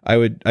 So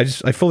I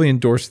fully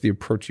endorse the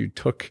approach you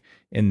took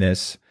in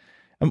this.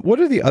 What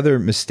are the other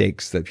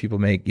mistakes that people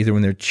make either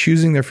when they're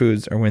choosing their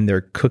foods or when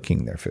they're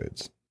cooking their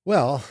foods?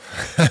 Well,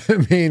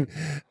 I mean,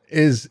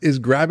 is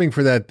grabbing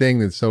for that thing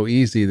that's so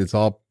easy, that's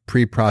all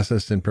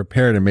pre-processed and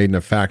prepared and made in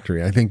a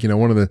factory. I think,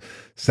 one of the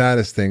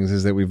saddest things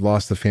is that we've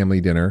lost the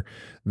family dinner,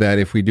 that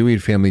if we do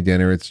eat family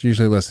dinner, it's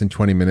usually less than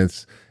 20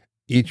 minutes,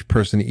 each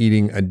person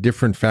eating a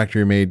different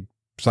factory-made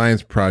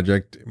science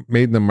project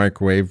made in the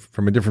microwave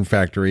from a different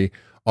factory,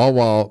 all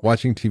while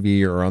watching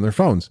TV or on their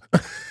phones.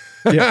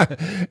 Yeah.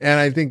 And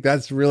I think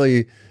that's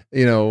really,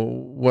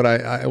 what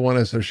I want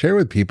to sort of share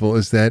with people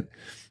is that,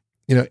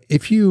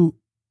 if you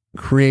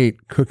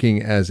create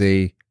cooking as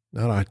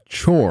not a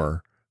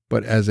chore,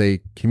 but as a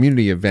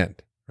community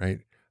event, right?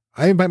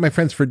 I invite my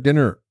friends for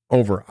dinner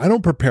over. I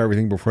don't prepare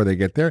everything before they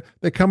get there.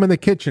 They come in the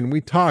kitchen.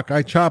 We talk.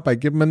 I chop. I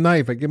give them a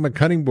knife. I give them a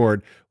cutting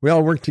board. We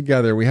all work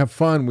together. We have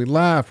fun. We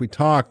laugh. We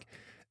talk.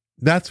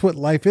 That's what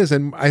life is.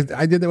 And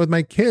I did that with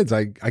my kids.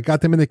 I got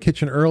them in the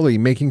kitchen early,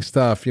 making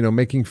stuff,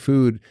 making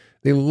food.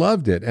 They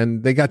loved it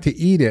and they got to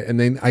eat it.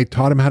 And then I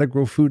taught them how to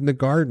grow food in the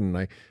garden.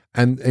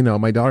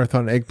 My daughter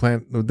thought an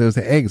eggplant, there was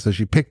an egg, so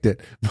she picked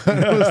it. But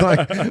it was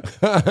like,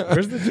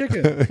 where's the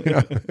chicken?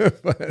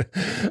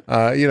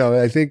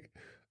 I think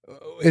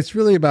it's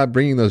really about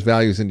bringing those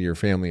values into your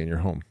family and your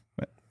home.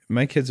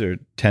 My kids are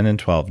 10 and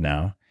 12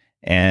 now.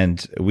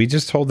 And we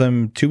just told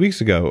them 2 weeks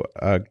ago,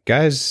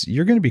 guys,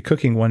 you're going to be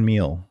cooking one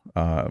meal,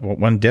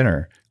 one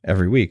dinner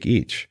every week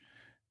each.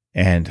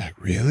 And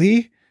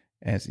really?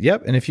 And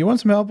yep. And if you want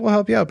some help, we'll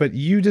help you out. But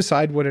you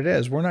decide what it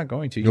is. We're not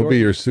going to. You'll be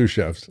your sous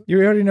chefs. You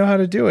already know how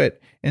to do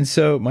it. And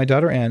so my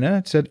daughter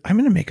Anna said, I'm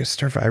going to make a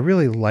stir fry. I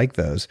really like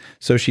those.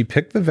 So she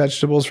picked the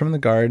vegetables from the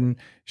garden.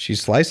 She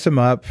sliced them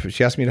up.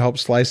 She asked me to help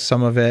slice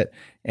some of it.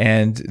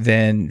 And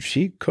then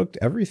she cooked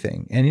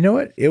everything. And you know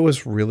what? It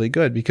was really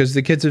good because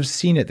the kids have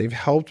seen it. They've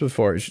helped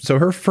before. So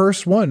her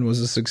first one was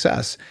a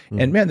success.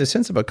 And man, the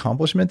sense of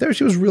accomplishment there,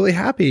 she was really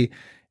happy.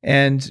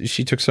 And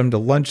she took some to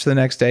lunch the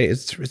next day.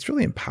 It's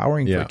really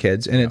empowering for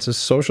kids. And it's a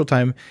social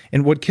time.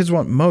 And what kids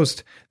want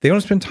most, they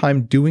want to spend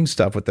time doing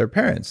stuff with their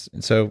parents.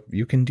 And so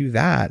you can do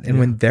that. And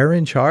when they're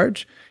in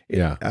charge,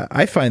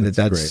 I find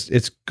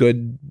it's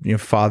good,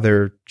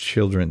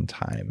 father-children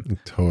time.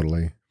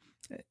 Totally.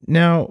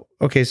 Now,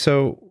 okay,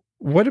 so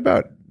what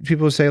about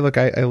people who say, look,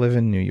 I live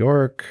in New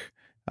York.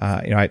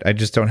 I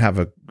just don't have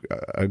a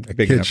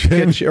big enough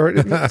kitchen.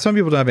 Or some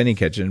people don't have any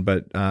kitchen,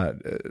 but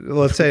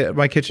let's say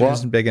my kitchen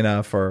isn't big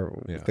enough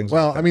or things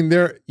like that. I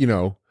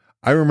mean,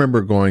 I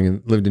remember going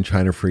and lived in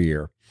China for a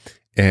year.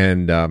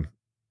 And I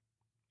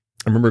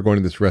remember going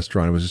to this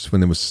restaurant. It was just when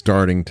they was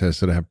starting to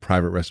sort of have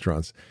private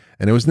restaurants.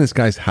 And it was in this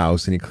guy's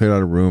house, and he cleared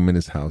out a room in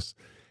his house.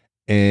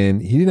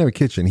 and he didn't have a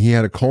kitchen. He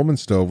had a Coleman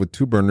stove with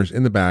 2 burners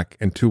in the back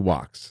and 2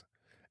 woks.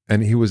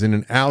 And he was in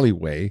an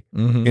alleyway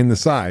in the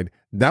side.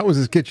 That was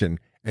his kitchen.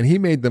 And he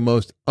made the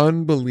most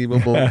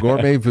unbelievable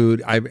gourmet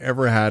food I've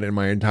ever had in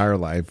my entire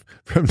life.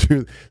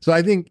 So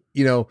I think,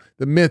 the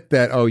myth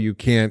that, you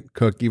can't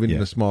cook even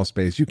in a small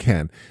space, you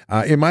can.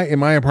 In my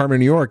apartment in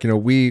New York,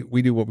 we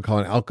do what we call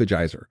an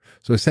alkagizer.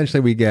 So essentially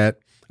we get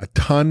a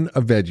ton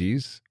of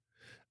veggies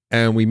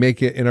and we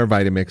make it in our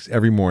Vitamix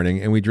every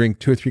morning, and we drink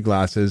 2 or 3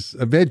 glasses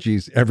of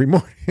veggies every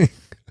morning.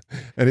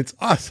 And it's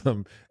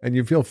awesome. And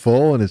you feel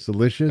full and it's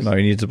delicious. And all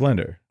you need is a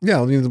blender. Yeah,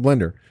 all you need is a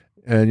blender.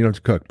 And you don't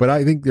have to cook. But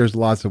I think there's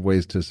lots of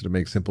ways to sort of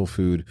make simple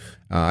food.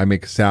 I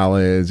make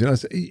salads.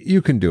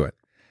 You can do it.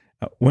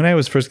 When I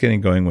was first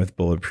getting going with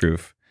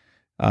Bulletproof,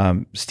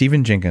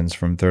 Stephen Jenkins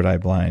from Third Eye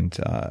Blind,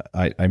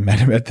 I met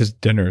him at this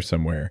dinner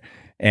somewhere.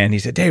 And he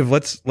said, Dave,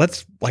 let's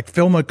like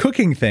film a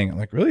cooking thing. I'm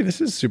like, really? This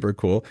is super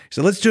cool. He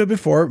said, let's do it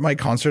before my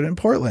concert in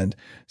Portland.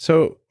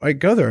 So I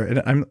go there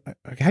and I'm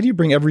like, how do you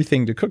bring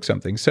everything to cook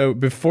something? So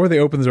before they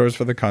open the doors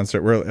for the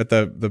concert, we're at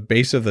the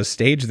base of the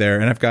stage there.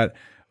 And I've got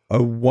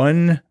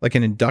an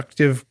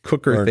inductive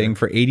cooker thing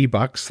for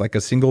 $80, like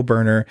a single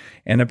burner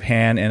and a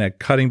pan and a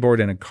cutting board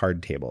and a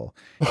card table.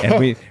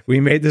 And we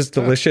made this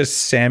delicious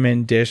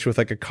salmon dish with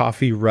like a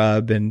coffee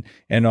rub and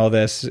all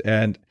this.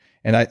 And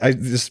I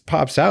this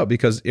pops out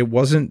because it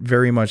wasn't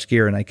very much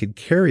gear and I could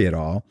carry it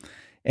all.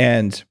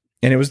 And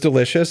it was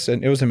delicious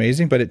and it was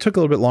amazing, but it took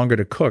a little bit longer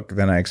to cook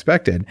than I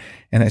expected.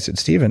 And I said,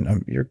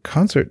 Stephen, your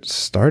concert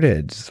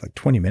started like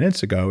 20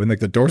 minutes ago and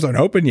like the doors aren't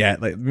open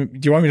yet. Like, do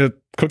you want me to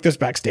cook this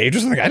backstage or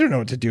something? I don't know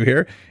what to do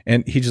here.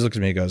 And he just looks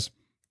at me and goes,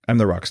 I'm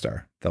the rock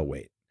star. They'll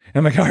wait. And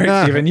I'm like, all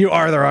right, Stephen, you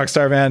are the rock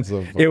star, man.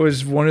 So it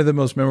was one of the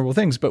most memorable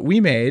things, but we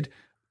made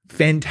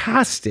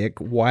fantastic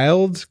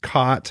wild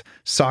caught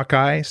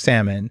sockeye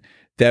salmon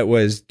that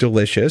was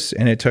delicious,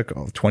 and it took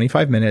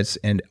 25 minutes,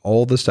 and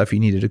all the stuff you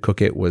needed to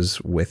cook it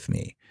was with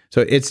me.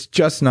 So it's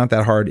just not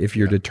that hard if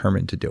you're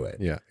determined to do it.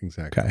 Yeah,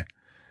 exactly.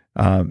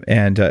 Okay.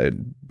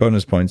 And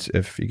bonus points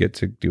if you get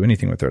to do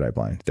anything with Third Eye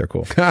Blind. They're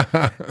cool.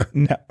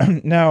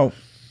 Now,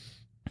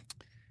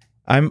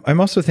 I'm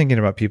also thinking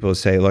about people who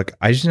say, look,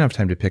 I just don't have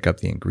time to pick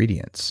up the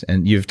ingredients.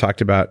 And you've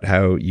talked about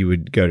how you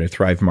would go to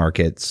Thrive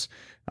Markets.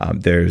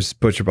 There's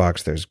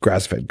ButcherBox, there's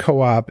Grass-Fed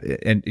Co-op,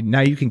 and now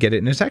you can get it.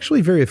 And it's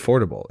actually very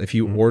affordable. If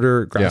you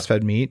order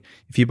grass-fed meat,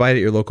 if you buy it at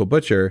your local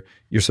butcher,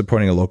 you're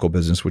supporting a local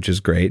business, which is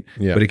great,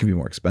 but it can be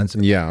more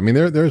expensive. Yeah. I mean,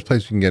 there's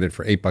places you can get it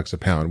for $8 a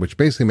pound, which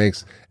basically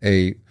makes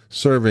a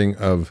serving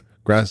of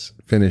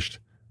grass-finished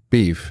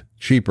beef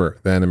cheaper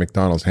than a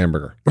McDonald's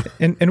hamburger.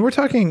 and we're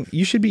talking,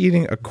 you should be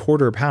eating a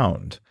quarter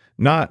pound,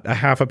 not a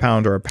half a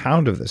pound or a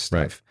pound of this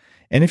stuff. Right.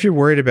 And if you're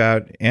worried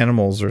about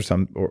animals or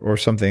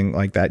something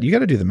like that, you got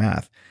to do the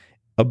math.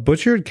 A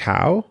butchered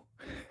cow,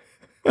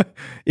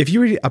 if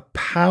you eat a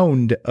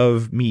pound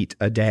of meat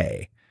a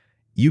day,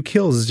 you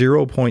kill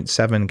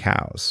 0.7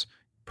 cows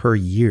per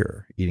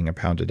year eating a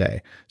pound a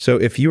day. So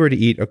if you were to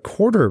eat a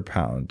quarter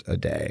pound a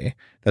day,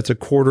 that's a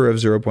quarter of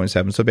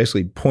 0.7. So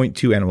basically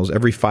 0.2 animals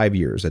every 5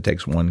 years. It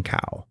takes 1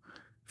 cow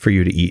for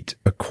you to eat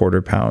a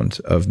quarter pound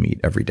of meat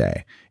every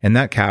day. And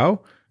that cow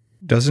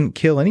doesn't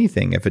kill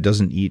anything if it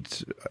doesn't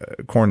eat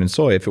corn and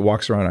soy. If it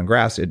walks around on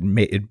grass,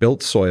 it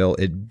built soil,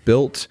 it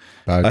built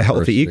a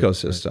healthy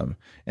ecosystem. Right.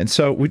 And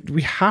so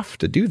we have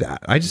to do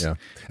that. I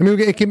mean,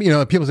 it can be,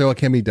 people say, well, it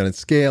can be done at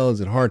scale. Is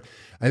it hard?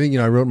 I think,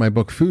 I wrote my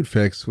book Food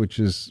Fix, which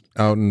is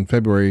out in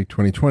February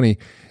 2020,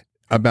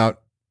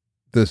 about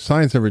the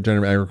science of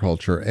regenerative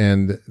agriculture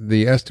and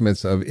the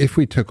estimates of if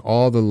we took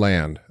all the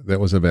land that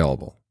was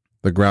available,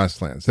 the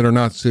grasslands that are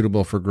not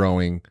suitable for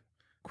growing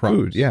crops.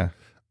 Food, yeah.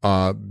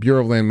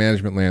 Bureau of Land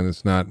Management land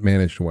that's not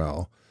managed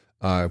well.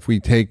 If we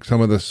take some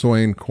of the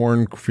soy and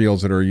corn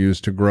fields that are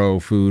used to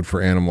grow food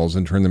for animals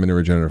and turn them into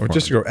regenerative farms.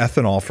 Just to grow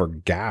ethanol for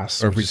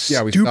gas. Or if we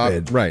stopped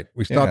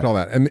all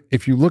that. And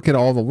if you look at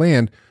all the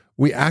land,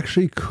 we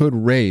actually could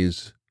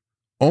raise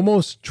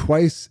almost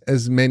twice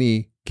as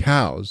many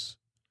cows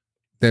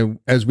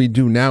as we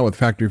do now with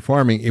factory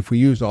farming if we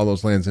used all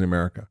those lands in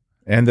America.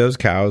 And those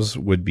cows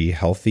would be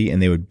healthy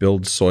and they would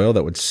build soil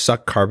that would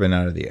suck carbon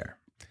out of the air.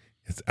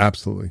 It's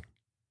absolutely.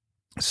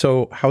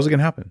 So how's it going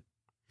to happen?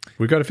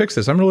 We've got to fix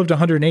this. I'm going to live to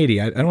 180.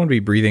 I don't want to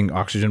be breathing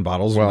oxygen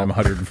bottles when I'm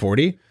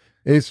 140.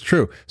 It's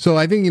true. So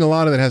I think a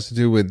lot of that has to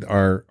do with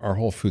our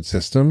whole food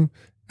system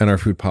and our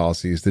food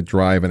policies that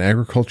drive an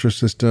agriculture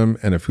system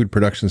and a food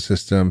production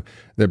system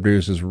that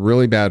produces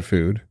really bad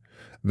food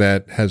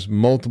that has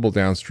multiple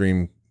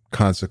downstream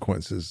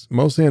consequences,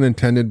 mostly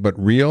unintended, but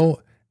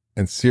real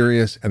and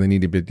serious, and they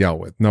need to be dealt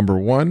with. Number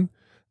one,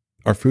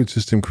 our food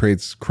system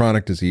creates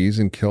chronic disease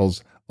and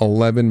kills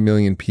 11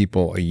 million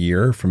people a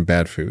year from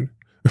bad food.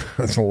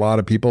 That's a lot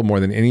of people, more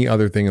than any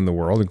other thing in the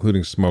world,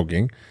 including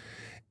smoking.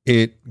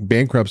 It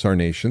bankrupts our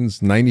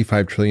nations.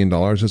 $95 trillion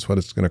is what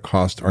it's going to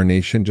cost our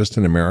nation just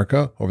in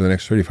America over the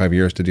next 35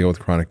 years to deal with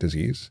chronic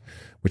disease,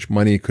 which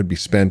money could be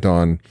spent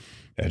on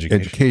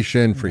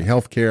education, free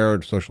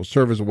healthcare, social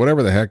service,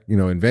 whatever the heck,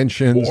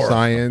 invention,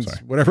 science,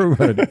 whatever we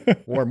want to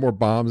do. More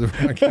bombs if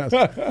we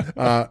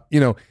want.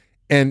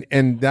 And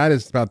that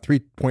is about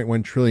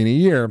 3.1 trillion a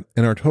year,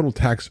 and our total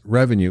tax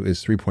revenue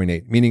is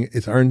 3.8, meaning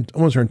it's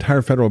almost our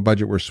entire federal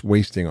budget we're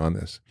wasting on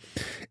this.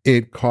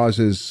 It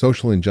causes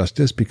social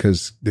injustice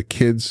because the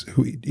kids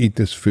who eat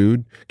this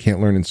food can't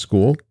learn in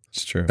school.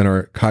 It's true. And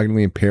are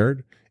cognitively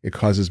impaired. It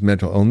causes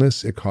mental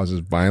illness. It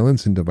causes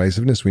violence and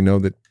divisiveness. We know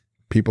that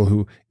people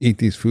who eat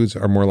these foods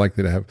are more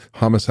likely to have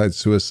homicide,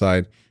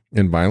 suicide,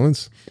 and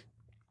violence.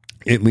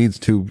 It leads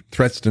to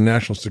threats to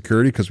national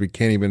security because we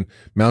can't even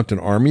mount an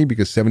army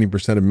because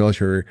 70% of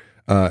military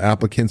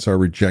applicants are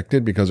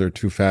rejected because they're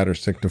too fat or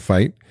sick to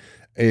fight.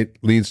 It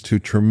leads to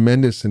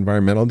tremendous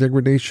environmental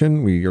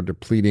degradation. We are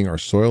depleting our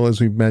soil,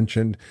 as we've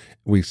mentioned.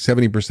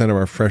 70% of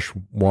our fresh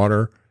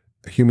water,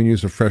 human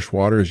use of fresh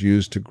water, is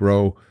used to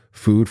grow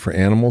food for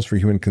animals for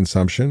human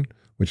consumption,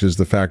 which is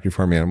the factory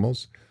farm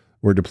animals.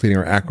 We're depleting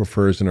our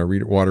aquifers and our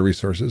water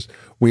resources.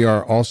 We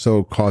are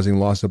also causing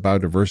loss of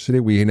biodiversity.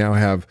 We now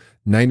have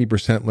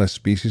 90% less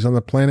species on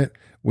the planet.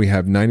 We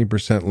have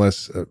 90%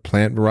 less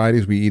plant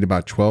varieties. We eat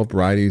about 12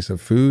 varieties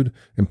of food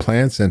and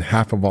plants, and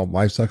half of all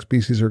livestock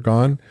species are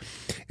gone.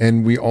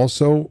 And we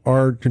also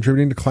are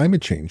contributing to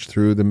climate change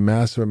through the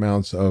massive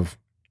amounts of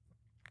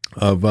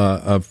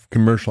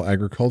commercial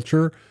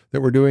agriculture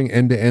that we're doing.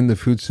 End to end, the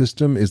food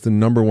system is the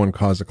number one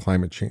cause of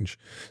climate change.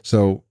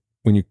 So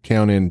when you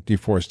count in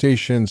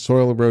deforestation,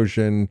 soil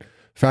erosion,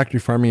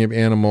 factory farming of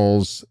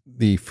animals,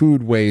 the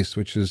food waste,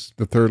 which is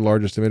the third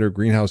largest emitter of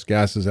greenhouse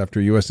gases after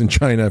US and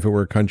China, if it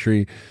were a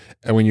country,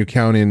 and when you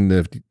count in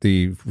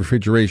the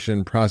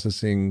refrigeration,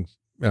 processing,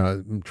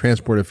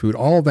 transport of food,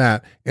 all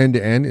that end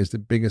to end is the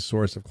biggest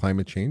source of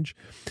climate change.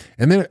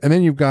 And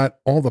then you've got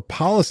all the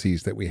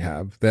policies that we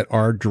have that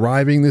are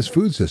driving this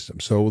food system.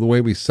 So the way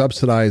we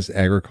subsidize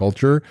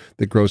agriculture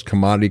that grows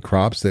commodity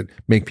crops that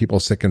make people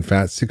sick and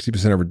fat,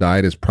 60% of our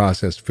diet is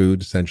processed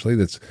food, essentially,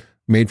 that's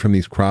made from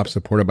these crops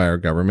supported by our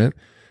government.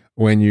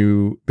 When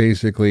you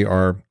basically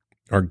are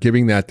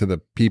giving that to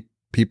the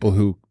people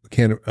who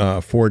can't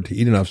afford to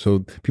eat enough,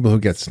 so people who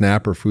get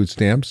SNAP or food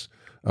stamps,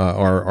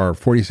 are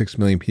 46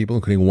 million people,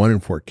 including 1 in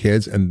 4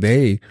 kids, and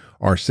they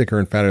are sicker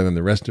and fatter than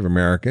the rest of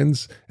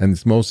Americans. And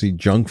it's mostly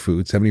junk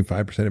food.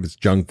 75% of it's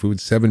junk food,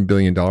 $7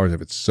 billion of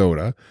it's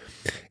soda.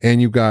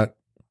 And you've got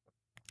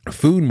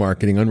food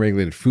marketing,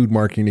 unregulated food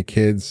marketing to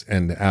kids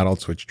and to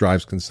adults, which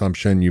drives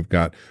consumption. You've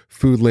got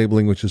food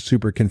labeling, which is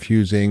super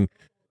confusing.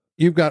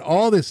 You've got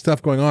all this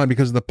stuff going on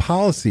because of the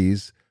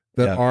policies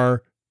that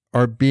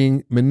are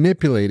being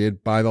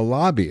manipulated by the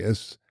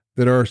lobbyists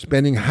that are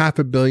spending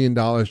 $500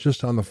 million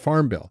just on the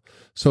farm bill.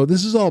 So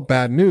this is all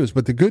bad news,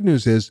 but the good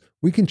news is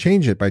we can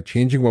change it by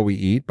changing what we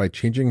eat, by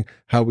changing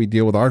how we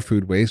deal with our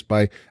food waste,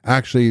 by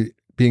actually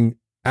being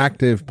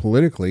active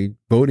politically,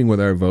 voting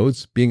with our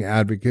votes, being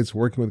advocates,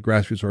 working with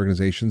grassroots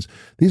organizations.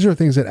 These are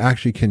things that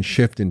actually can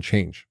shift and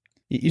change.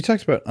 You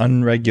talked about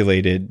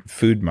unregulated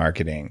food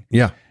marketing.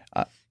 Yeah.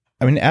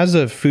 I mean, as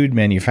a food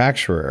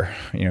manufacturer,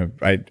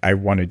 I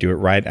want to do it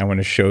right. I want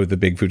to show the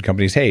big food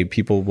companies, hey,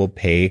 people will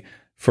pay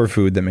for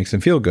food that makes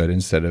them feel good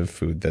instead of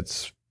food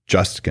that's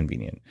just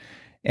convenient.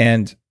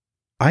 And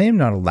I am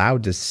not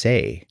allowed to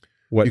say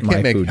what my food does.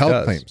 You can't make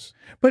health claims.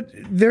 But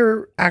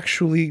they're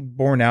actually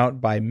borne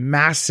out by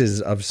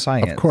masses of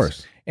science. Of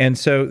course. And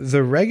so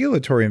the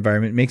regulatory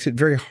environment makes it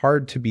very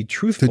hard to be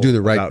truthful to do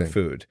the right about thing.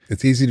 Food.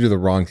 It's easy to do the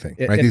wrong thing,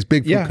 right? These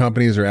big food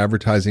companies are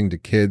advertising to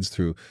kids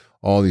through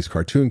all these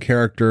cartoon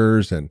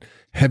characters and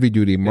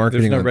heavy-duty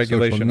marketing. There's no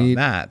regulation on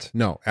that.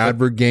 No,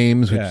 advert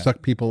games which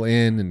suck people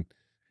in, and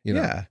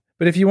Yeah.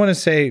 But if you want to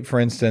say, for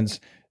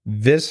instance,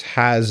 this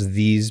has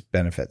these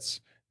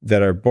benefits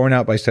that are borne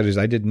out by studies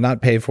I did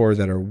not pay for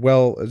that are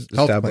well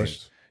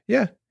established.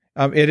 Yeah.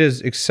 It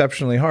is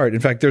exceptionally hard. In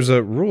fact, there's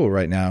a rule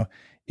right now.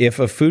 If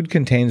a food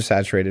contains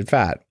saturated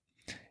fat,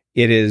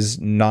 it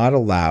is not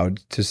allowed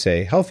to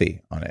say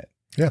healthy on it.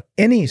 Yeah.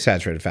 Any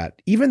saturated fat,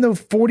 even though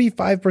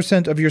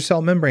 45% of your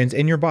cell membranes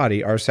in your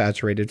body are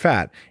saturated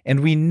fat.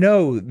 And we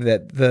know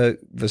that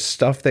the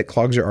stuff that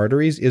clogs your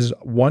arteries is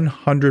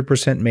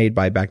 100% made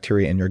by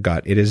bacteria in your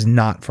gut. It is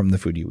not from the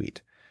food you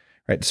eat.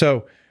 Right.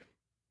 So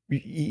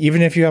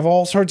even if you have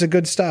all sorts of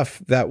good stuff,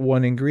 that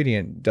one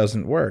ingredient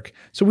doesn't work.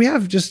 So we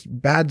have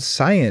just bad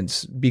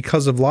science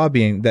because of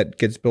lobbying that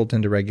gets built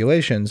into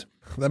regulations.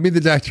 Let me the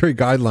dietary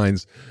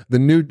guidelines. The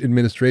new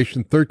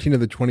administration, 13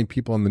 of the 20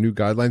 people on the new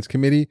guidelines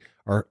committee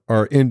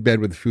are in bed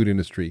with the food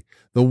industry.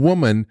 The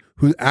woman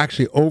who's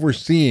actually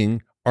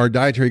overseeing our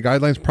dietary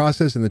guidelines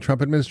process in the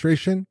Trump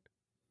administration,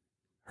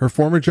 her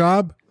former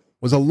job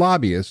was a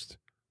lobbyist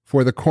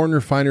for the Corn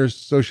Refiners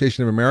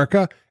Association of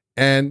America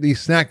and the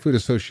Snack Food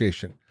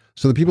Association.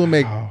 So the people who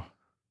make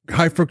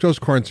high fructose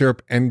corn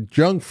syrup and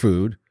junk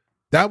food,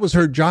 that was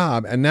her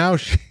job. And now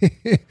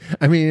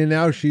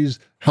now she's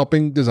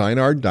helping design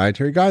our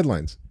dietary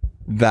guidelines.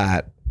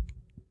 That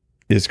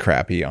is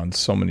crappy on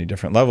so many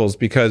different levels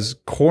because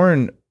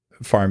corn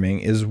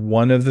farming is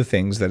one of the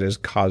things that is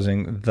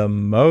causing the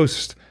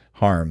most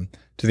harm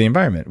to the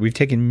environment. We've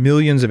taken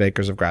millions of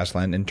acres of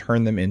grassland and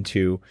turned them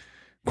into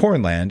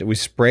corn land. We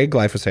spray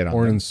glyphosate on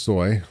corn them. And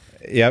soy.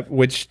 Yep,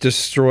 which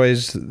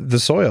destroys the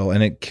soil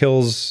and it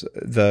kills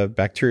the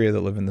bacteria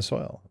that live in the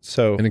soil.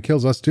 So, and it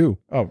kills us too.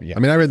 Oh yeah. I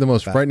mean, I read the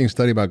most frightening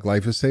study about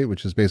glyphosate,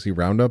 which is basically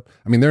Roundup.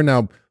 I mean, they're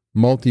now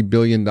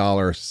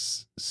multi-billion-dollar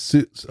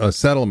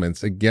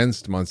settlements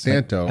against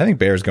Monsanto. I think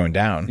Bayer's going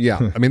down.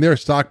 Yeah, I mean, their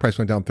stock price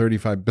went down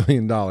 $35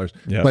 billion.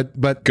 Yep.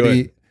 But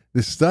Good.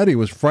 the study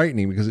was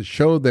frightening because it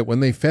showed that when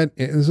they fed,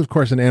 and this is of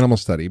course an animal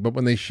study, but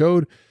when they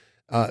showed,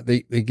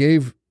 they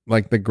gave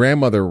like the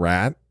grandmother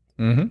rat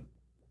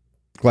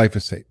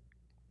glyphosate,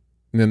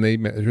 and then they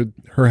measured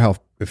her health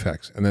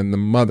effects, and then the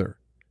mother,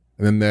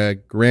 and then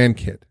the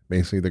grandkid,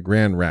 basically the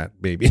grand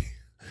rat baby.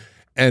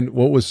 And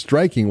what was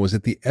striking was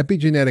that the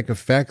epigenetic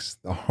effects,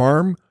 the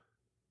harm,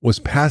 was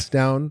passed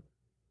down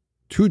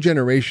 2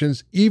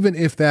 generations, even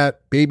if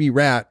that baby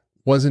rat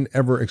wasn't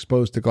ever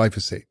exposed to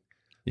glyphosate.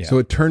 Yeah. So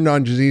it turned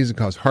on disease and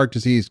caused heart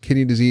disease,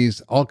 kidney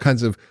disease, all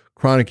kinds of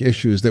chronic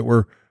issues that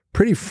were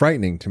pretty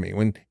frightening to me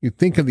when you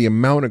think of the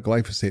amount of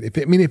glyphosate.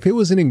 If it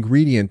was an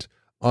ingredient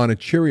on a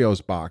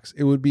Cheerios box,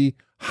 it would be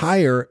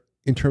higher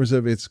in terms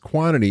of its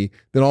quantity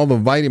than all the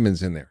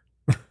vitamins in there.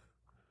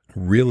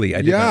 Really?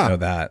 I did not know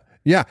that.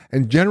 Yeah,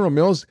 and General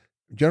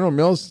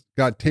Mills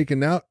got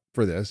taken out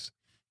for this,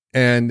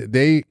 and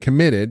they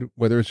committed,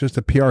 whether it's just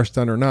a PR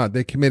stunt or not,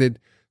 they committed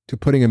to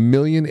putting 1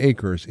 million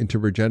acres into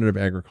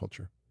regenerative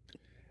agriculture.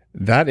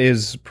 That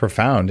is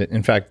profound.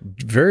 In fact,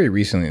 very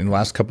recently, in the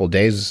last couple of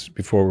days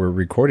before we're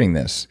recording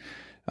this,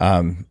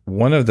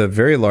 one of the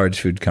very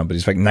large food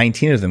companies, in fact,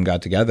 19 of them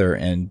got together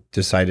and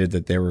decided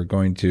that they were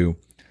going to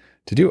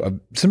do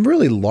some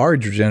really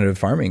large regenerative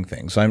farming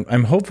things. So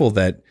I'm hopeful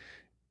that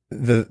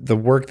the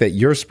work that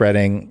you're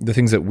spreading, the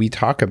things that we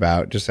talk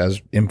about just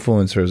as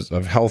influencers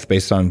of health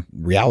based on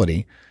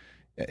reality,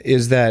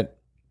 is that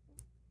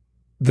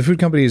the food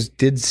companies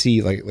did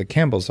see, like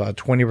Campbell saw a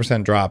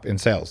 20% drop in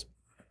sales.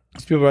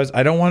 So people realize,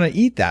 I don't want to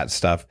eat that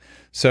stuff.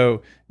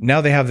 So now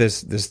they have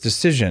this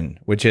decision,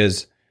 which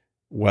is,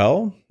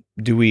 well,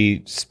 do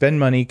we spend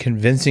money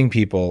convincing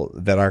people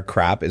that our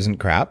crap isn't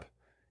crap?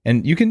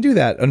 And you can do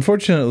that.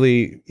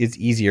 Unfortunately, it's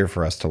easier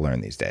for us to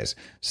learn these days.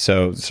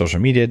 So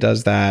social media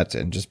does that,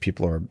 and just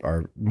people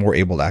are more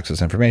able to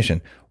access information.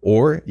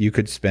 Or you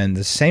could spend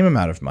the same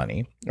amount of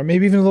money, or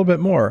maybe even a little bit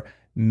more,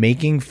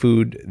 making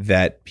food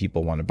that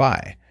people want to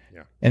buy.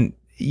 Yeah. And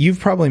you've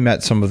probably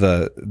met some of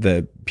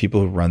the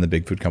people who run the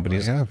big food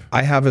companies.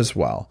 I have as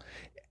well.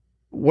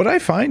 What I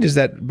find is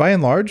that by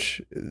and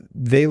large,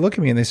 they look at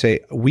me and they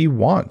say, we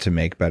want to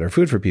make better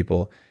food for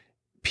people.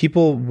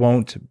 People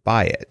won't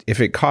buy it. If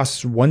it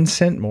costs 1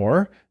 cent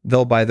more,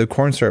 they'll buy the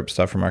corn syrup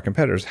stuff from our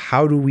competitors.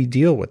 How do we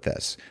deal with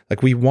this?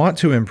 Like, we want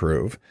to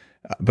improve,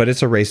 but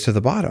it's a race to the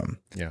bottom.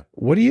 Yeah.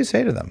 What do you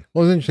say to them?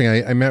 Well, it's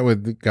interesting. I met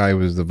with the guy who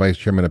was the vice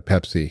chairman of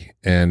Pepsi,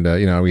 and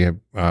we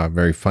have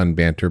very fun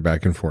banter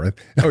back and forth.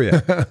 Oh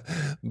yeah.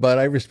 But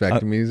I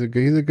respect him. He's a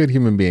good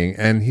human being,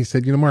 and he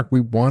said, Mark,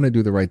 we want to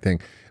do the right thing.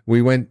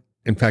 We went.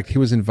 In fact, he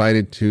was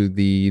invited to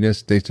the United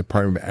States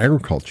Department of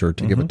Agriculture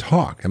to give a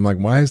talk. I'm like,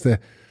 why is the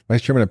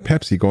vice chairman of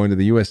Pepsi going to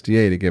the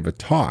USDA to give a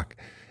talk?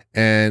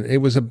 And it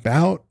was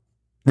about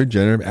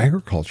regenerative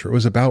agriculture. It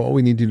was about what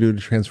we need to do to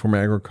transform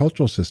our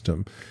agricultural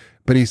system.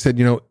 But he said,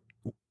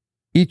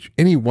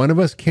 any one of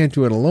us can't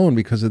do it alone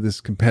because of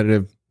this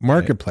competitive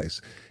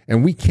marketplace. Right.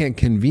 And we can't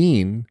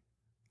convene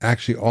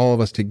actually all of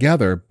us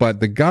together, but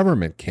the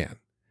government can.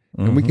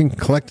 And we can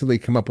collectively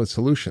come up with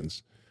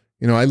solutions.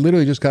 I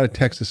literally just got a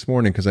text this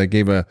morning because I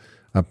gave a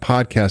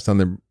podcast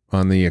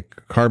on the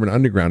Carbon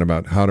Underground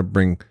about how to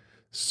bring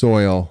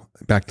soil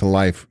back to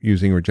life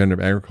using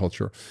regenerative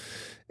agriculture.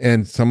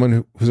 And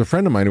someone who's a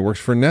friend of mine who works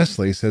for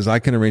Nestle says, I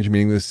can arrange a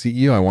meeting with the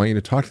CEO. I want you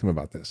to talk to them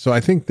about this. So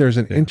I think there's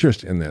an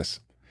interest in this.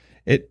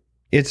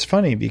 It's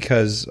funny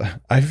because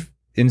I've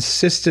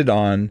insisted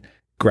on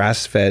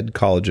grass-fed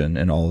collagen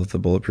in all of the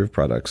Bulletproof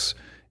products.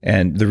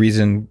 And the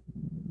reason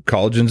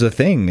collagen's a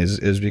thing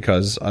is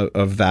because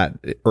of that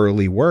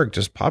early work,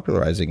 just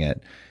popularizing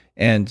it.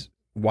 And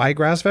why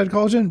grass-fed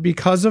collagen?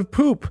 Because of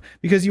poop,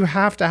 because you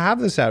have to have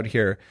this out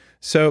here.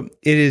 So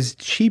it is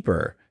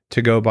cheaper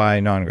to go buy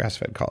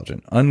non-grass-fed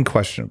collagen,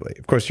 unquestionably.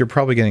 Of course, you're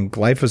probably getting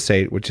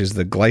glyphosate, which is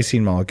the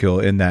glycine molecule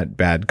in that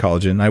bad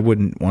collagen. I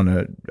wouldn't want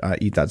to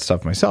eat that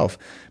stuff myself,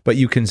 but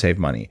you can save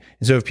money.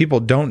 And so if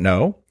people don't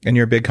know, and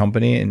you're a big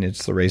company and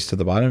it's the race to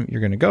the bottom, you're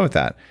going to go with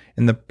that.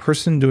 And the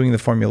person doing the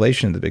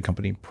formulation of the big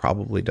company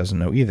probably doesn't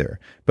know either.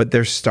 But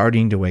they're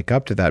starting to wake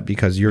up to that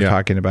because you're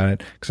talking about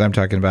it, because I'm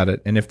talking about it.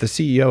 And if the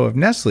CEO of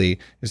Nestle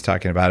is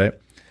talking about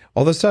it,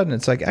 all of a sudden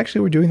it's like,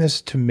 actually, we're doing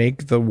this to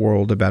make the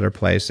world a better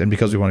place, and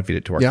because we want to feed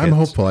it to our kids. I'm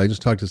hopeful. I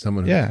just talked to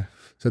someone who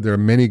said there are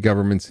many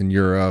governments in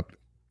Europe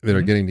that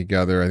are getting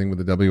together, I think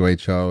with the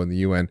WHO and the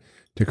UN,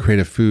 to create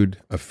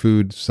a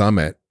food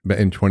summit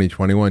in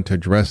 2021 to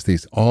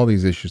address all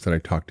these issues that I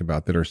talked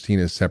about that are seen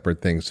as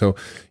separate things. So,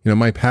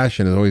 my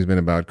passion has always been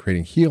about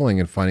creating healing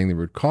and finding the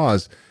root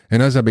cause.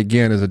 And as I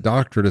began as a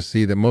doctor to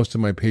see that most of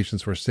my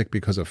patients were sick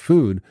because of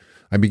food,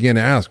 I began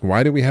to ask,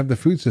 why do we have the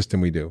food system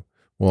we do?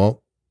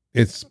 Well,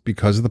 it's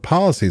because of the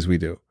policies we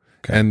do.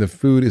 Okay. And the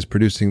food is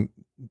producing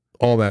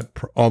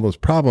all those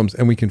problems,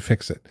 and we can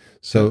fix it.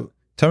 So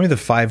tell me the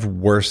 5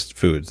 worst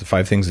foods, the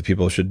 5 things that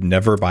people should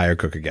never buy or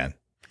cook again.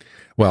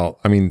 Well,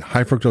 I mean,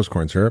 high fructose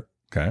corn syrup,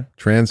 Okay.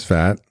 trans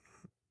fat,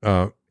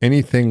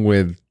 anything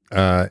with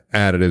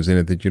additives in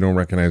it that you don't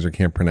recognize or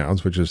can't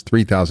pronounce, which is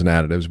 3,000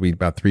 additives. We eat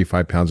about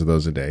 3-5 pounds of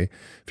those a day.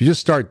 If you just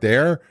start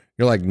there,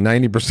 you're like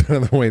 90%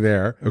 of the way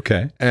there.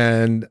 Okay.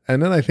 And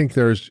then I think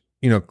there's,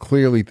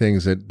 clearly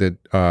things that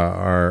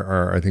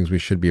are things we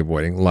should be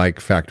avoiding, like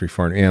factory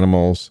farmed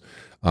animals,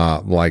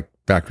 like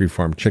factory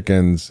farmed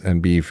chickens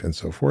and beef and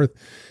so forth.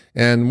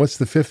 And what's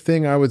the 5th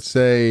thing? I would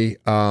say,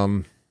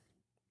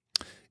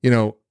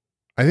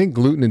 I think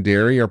gluten and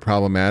dairy are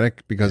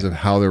problematic because of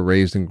how they're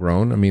raised and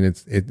grown. I mean,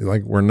 it's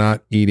like we're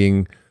not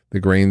eating the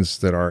grains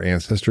that our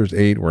ancestors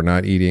ate. We're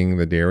not eating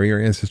the dairy our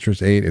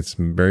ancestors ate. It's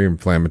very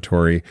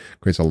inflammatory,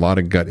 creates a lot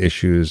of gut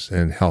issues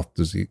and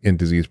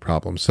disease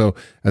problems. So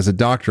as a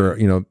doctor,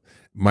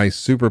 my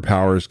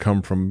superpowers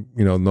come from,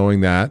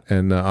 knowing that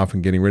and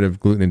often getting rid of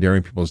gluten and dairy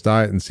in people's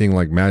diet and seeing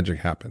like magic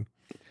happen.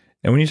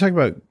 And when you talk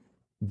about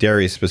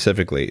dairy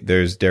specifically,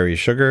 there's dairy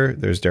sugar,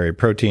 there's dairy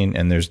protein,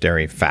 and there's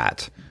dairy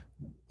fat.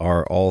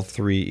 Are all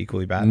 3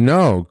 equally bad?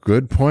 No,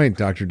 good point,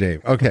 Dr.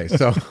 Dave. Okay,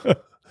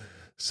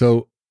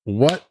 so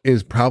what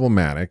is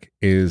problematic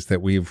is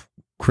that we've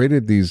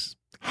created these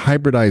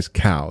hybridized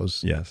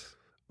cows, Yes.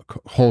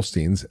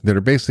 Holsteins, that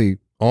are basically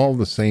all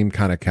the same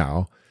kind of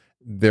cow.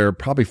 They're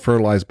probably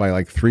fertilized by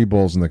like 3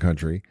 bulls in the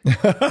country,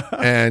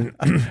 and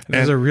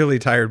Those are really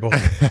tired bulls.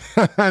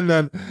 and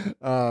then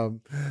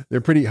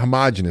they're pretty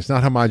homogenous,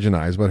 not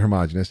homogenized, but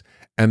homogenous.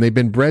 And they've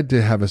been bred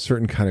to have a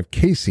certain kind of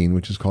casein,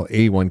 which is called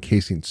A1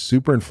 casein,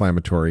 super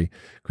inflammatory,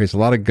 creates a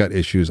lot of gut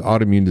issues,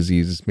 autoimmune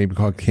diseases, maybe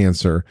called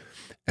cancer,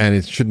 and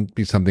it shouldn't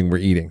be something we're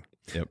eating.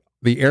 Yep.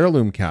 The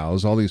heirloom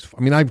cows, all these,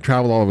 I mean, I've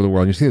traveled all over the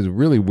world, and you see these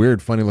really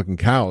weird, funny looking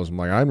cows. I'm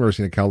like, I've never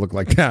seen a cow look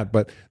like that,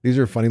 but these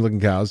are funny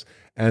looking cows,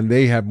 and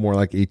they have more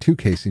like A2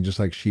 casein, just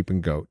like sheep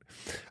and goat.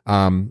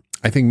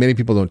 I think many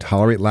people don't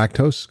tolerate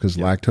lactose because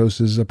lactose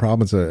is a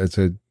problem. It's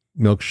a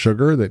milk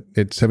sugar that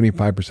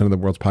 75% of the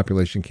world's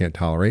population can't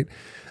tolerate.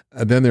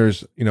 Then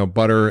there's,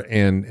 butter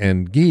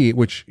and ghee,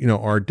 which,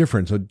 are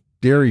different. So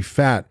dairy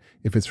fat,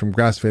 if it's from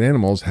grass-fed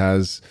animals,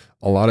 has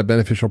a lot of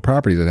beneficial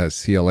properties. It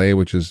has CLA,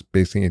 which is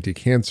basically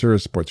anti-cancer,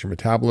 supports your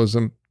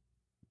metabolism.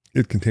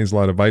 It contains a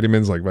lot of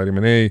vitamins like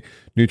vitamin A,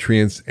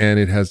 nutrients, and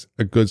it has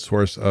a good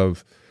source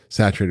of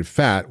saturated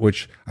fat,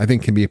 which I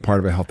think can be a part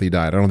of a healthy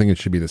diet. I don't think it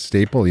should be the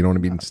staple. You don't want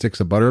to be eating sticks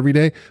of butter every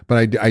day,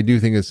 but I do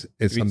think it's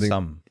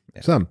something.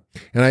 Some.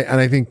 And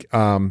I think,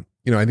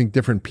 I think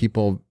different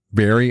people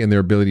vary in their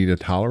ability to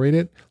tolerate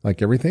it,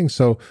 like everything.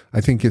 So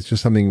I think it's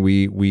just something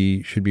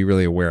we should be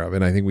really aware of.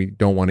 And I think we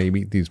don't want to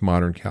eat these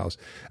modern cows.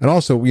 And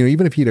also,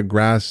 even if you eat a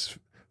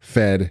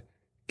grass-fed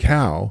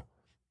cow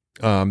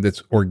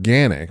that's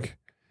organic,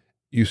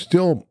 you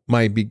still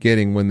might be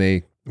getting, when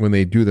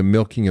they do the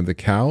milking of the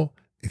cow,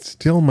 it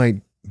still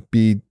might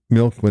be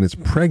milk when it's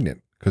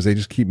pregnant because they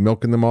just keep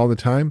milking them all the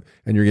time,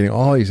 and you're getting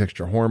all these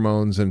extra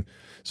hormones. And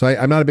so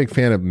I'm not a big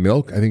fan of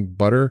milk. I think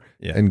butter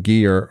and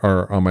ghee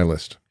are on my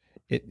list.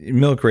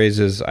 Milk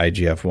raises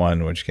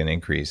IGF-1, which can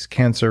increase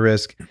cancer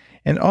risk.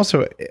 And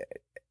also,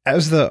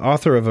 as the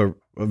author of a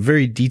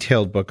very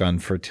detailed book on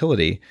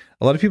fertility,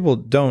 a lot of people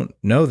don't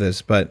know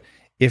this, but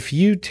if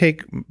you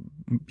take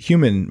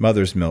human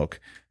mother's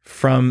milk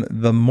from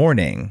the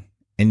morning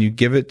and you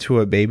give it to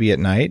a baby at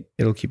night,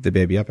 it'll keep the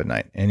baby up at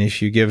night. And if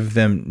you give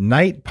them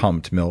night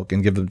pumped milk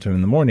and give them to them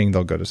in the morning,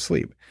 they'll go to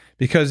sleep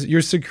because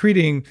you're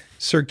secreting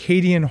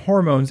circadian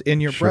hormones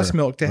in your breast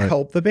milk to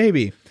help the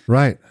baby.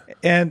 Right.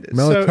 And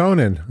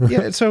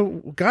melatonin. So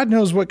God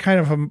knows what kind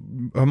of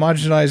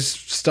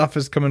homogenized stuff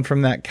is coming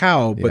from that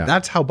cow, but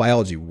that's how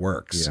biology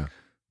works. Yeah.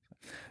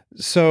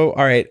 So,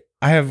 all right,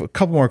 I have a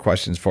couple more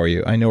questions for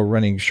you. I know we're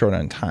running short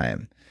on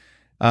time.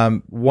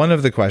 One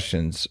of the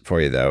questions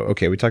for you, though,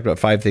 okay, we talked about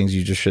 5 things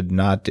you just should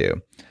not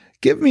do.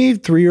 Give me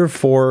 3 or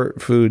 4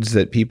 foods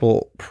that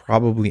people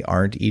probably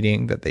aren't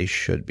eating that they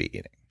should be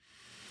eating.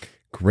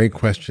 Great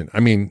question.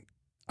 I mean,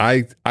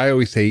 I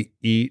always say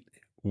eat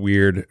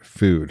weird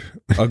food.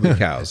 Ugly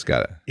cows,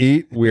 got it.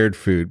 Eat weird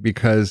food,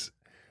 because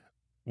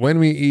when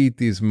we eat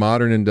these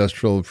modern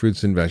industrial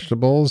fruits and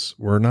vegetables,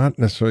 we're not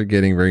necessarily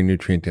getting very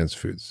nutrient-dense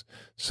foods.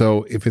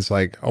 So if it's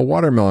like a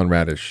watermelon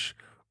radish,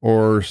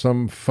 or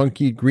some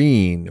funky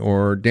green,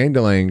 or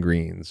dandelion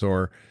greens,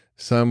 or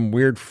some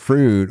weird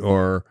fruit,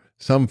 or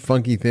some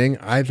funky thing,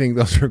 I think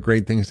those are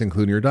great things to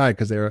include in your diet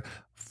because they're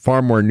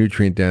far more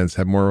nutrient dense,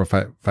 have more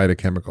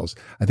phytochemicals.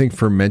 I think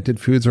fermented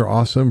foods are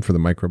awesome for the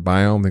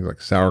microbiome, things like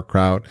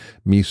sauerkraut,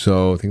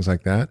 miso, things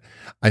like that.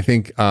 I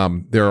think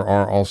there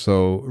are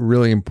also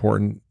really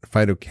important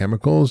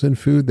phytochemicals in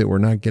food that we're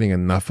not getting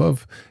enough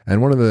of.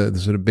 And one of the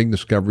sort of big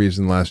discoveries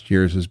in the last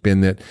years has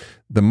been that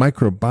the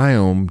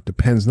microbiome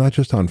depends not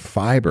just on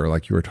fiber,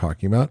 like you were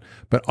talking about,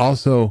 but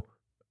also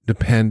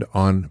depend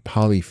on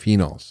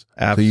polyphenols.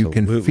 Absolutely. So you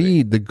can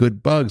feed the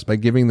good bugs by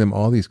giving them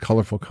all these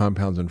colorful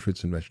compounds in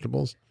fruits and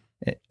vegetables.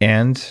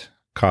 And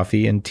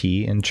coffee and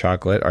tea and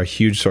chocolate are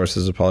huge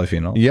sources of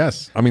polyphenol.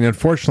 Yes. I mean,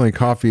 unfortunately,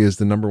 coffee is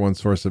the number one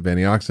source of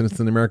antioxidants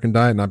in the American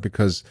diet, not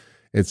because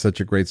it's such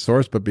a great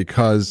source, but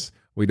because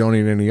we don't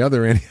eat any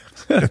other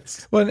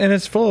antioxidants. Well, and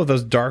it's full of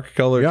those dark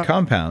colored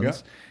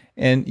compounds.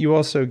 And you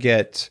also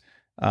get,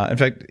 in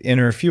fact,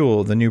 Inner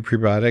Fuel, the new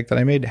prebiotic that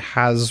I made,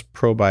 has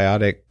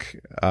probiotic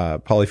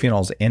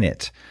polyphenols in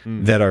it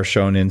that are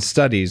shown in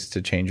studies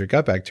to change your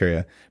gut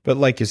bacteria. But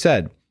like you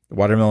said,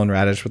 watermelon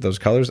radish with those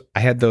colors, I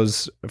had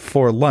those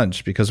for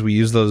lunch because we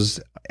use those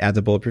at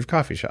the Bulletproof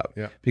Coffee Shop.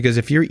 Yeah. Because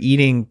if you're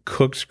eating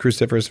cooked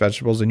cruciferous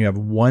vegetables and you have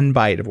one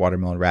bite of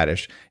watermelon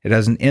radish, it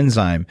has an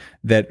enzyme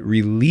that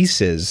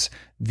releases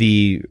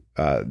the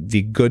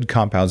good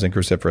compounds in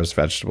cruciferous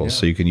vegetables,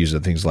 so you can use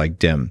things like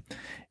DIM.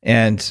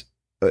 And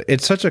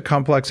it's such a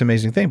complex,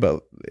 amazing thing,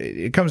 but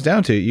it comes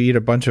down to you eat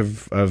a bunch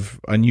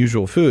of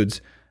unusual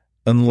foods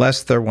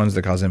unless they're ones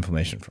that cause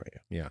inflammation for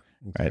you. Yeah.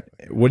 Exactly. Right.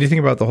 What do you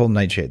think about the whole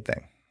nightshade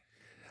thing?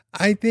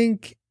 I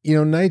think,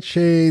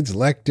 nightshades,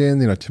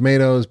 lectins,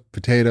 tomatoes,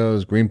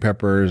 potatoes, green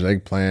peppers,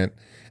 eggplant,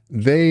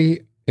 you're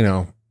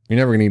never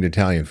going to eat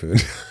Italian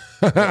food.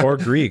 Or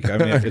Greek. I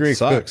mean, it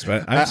sucks,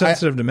 but I'm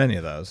sensitive to many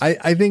of those.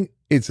 I think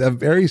it's a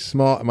very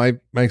small, my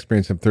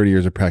experience of 30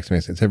 years of practicing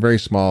medicine, it's a very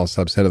small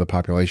subset of the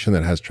population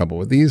that has trouble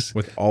with these.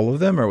 With all of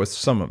them or with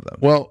some of them?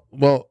 Well,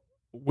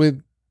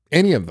 with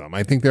any of them.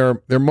 I think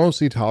they're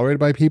mostly tolerated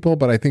by people,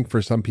 but I think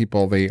for some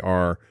people, they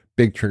are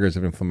big triggers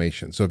of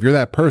inflammation. So if you're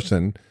that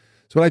person,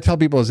 so what I tell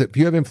people is if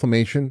you have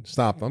inflammation,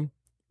 stop them.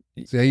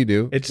 See how you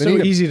do. It's so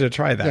easy to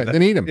try that. Yeah,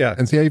 then eat them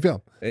and see how you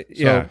feel.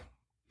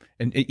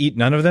 And eat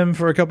none of them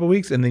for a couple of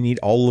weeks and then eat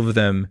all of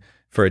them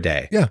for a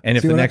day. Yeah. And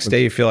if the next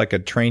day you feel like a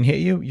train hit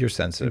you, you're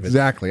sensitive.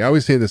 Exactly. I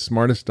always say the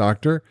smartest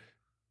doctor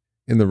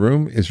in the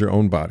room is your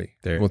own body.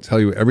 We'll tell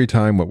you every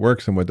time what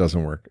works and what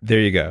doesn't work. There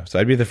you go. So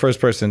I'd be the first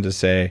person to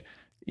say,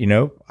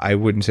 I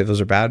wouldn't say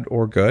those are bad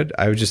or good.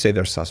 I would just say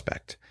they're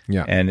suspect.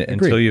 Yeah. And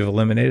until you've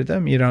eliminated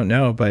them, you don't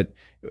know. But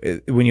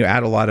when you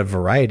add a lot of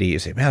variety, you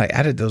say, man, I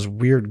added those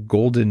weird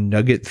golden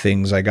nugget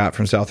things I got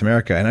from South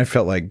America and I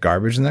felt like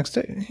garbage the next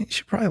day. You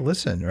should probably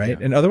listen, right?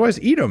 Yeah. And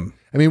otherwise eat them.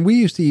 I mean, we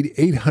used to eat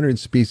 800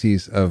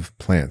 species of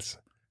plants.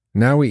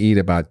 Now we eat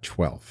about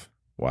 12.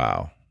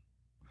 Wow.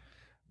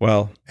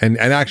 Well, and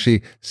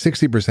actually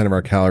 60% of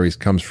our calories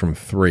comes from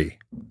 3.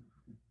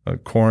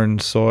 Corn,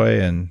 soy,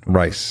 and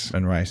rice.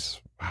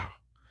 Wow.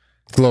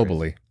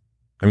 Globally.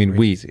 I mean,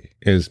 wheat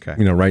is,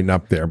 right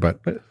up there,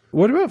 but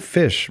what about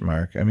fish,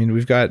 Mark? I mean,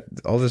 we've got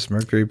all this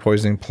mercury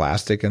poisoning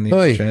plastic in the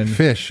ocean.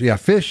 Fish. Yeah.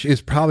 Fish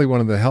is probably one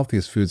of the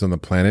healthiest foods on the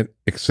planet,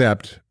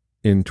 except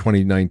in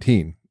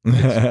 2019.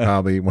 It's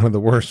probably one of the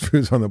worst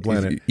foods on the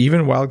planet.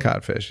 Even wild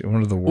caught fish,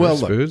 one of the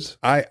worst foods.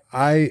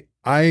 I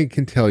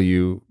can tell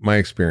you my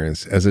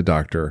experience as a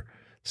doctor,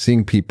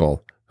 seeing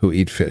people who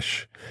eat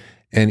fish,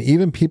 and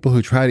even people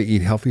who try to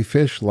eat healthy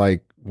fish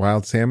like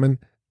wild salmon,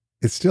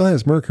 it still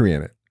has mercury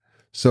in it.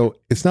 So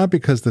it's not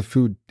because the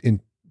food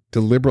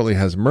deliberately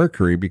has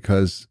mercury,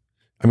 because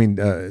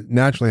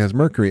naturally has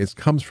mercury. It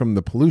comes from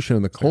the pollution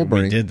and the coal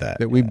burning. We did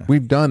that.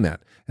 We've done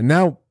that, and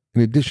now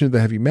in addition to the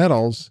heavy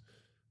metals,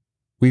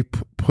 we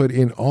put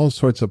in all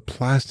sorts of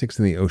plastics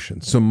in the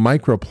ocean. So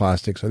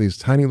microplastics are these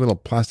tiny little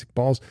plastic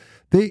balls.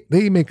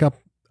 They make up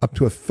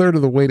to a third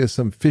of the weight of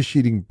some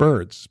fish-eating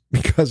birds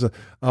because of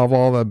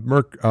all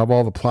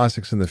the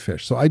plastics in the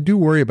fish. So I do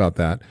worry about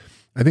that.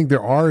 I think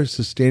there are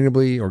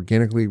sustainably,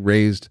 organically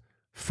raised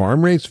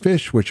farm-raised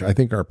fish, which I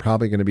think are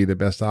probably going to be the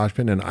best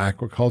option in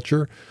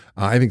aquaculture.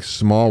 I think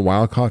small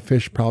wild-caught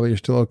fish probably are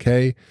still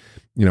okay.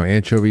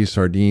 Anchovies,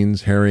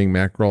 sardines, herring,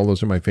 mackerel,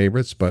 those are my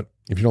favorites. But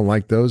if you don't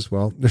like those,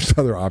 well, there's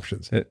other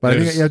options. But I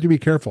think you have to be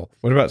careful.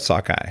 What about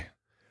sockeye?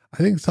 I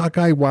think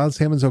sockeye, wild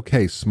salmon's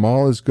okay.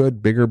 Small is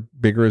good.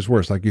 Bigger is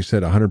worse. Like you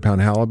said,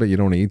 100-pound halibut, you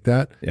don't want to eat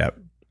that. Yeah.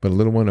 But a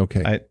little one,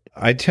 okay.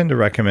 I tend to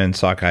recommend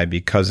sockeye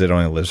because it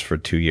only lives for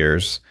 2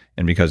 years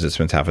and because it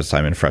spends half its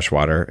time in fresh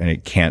water and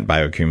it can't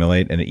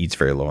bioaccumulate and it eats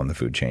very low on the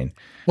food chain.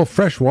 Well,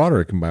 fresh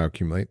water, it can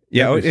bioaccumulate.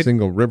 Yeah. Every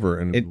single river.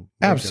 And it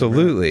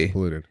absolutely.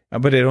 Polluted.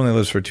 But it only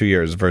lives for 2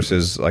 years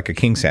versus like a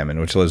king salmon,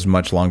 which lives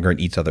much longer and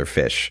eats other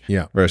fish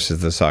versus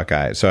the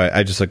sockeye. So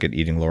I just look at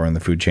eating lower on the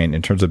food chain.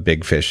 In terms of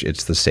big fish,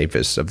 it's the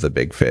safest of the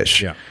big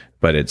fish. Yeah.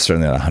 But it's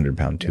certainly not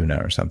 100-pound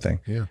tuna or something.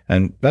 Yeah.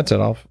 And that's it.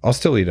 I'll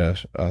still eat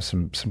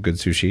some good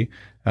sushi.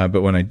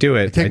 But when I do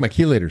it, I take my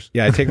chelators.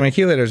 Yeah, I take my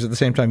chelators at the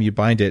same time you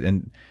bind it.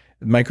 And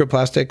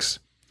microplastics,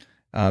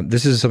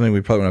 this is something we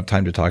probably won't have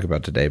time to talk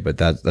about today, but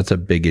that's a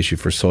big issue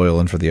for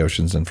soil and for the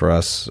oceans and for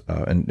us.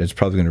 And it's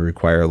probably going to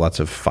require lots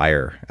of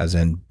fire, as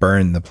in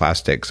burn the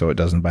plastic so it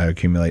doesn't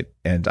bioaccumulate.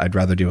 And I'd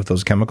rather deal with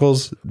those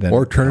chemicals than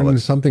or turn it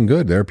into something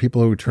good. There are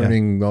people who are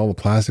turning all the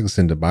plastics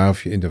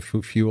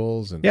into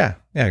fuels. And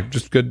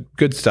just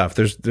good stuff.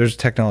 There's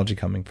technology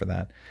coming for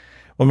that.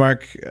 Well,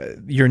 Mark,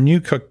 your new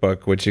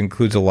cookbook, which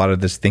includes a lot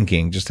of this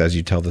thinking, just as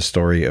you tell the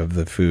story of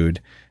the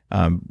food,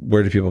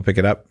 where do people pick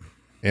it up?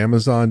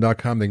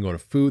 Amazon.com. They can go to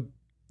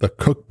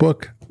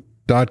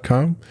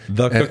foodthecookbook.com.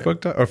 The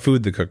cookbook or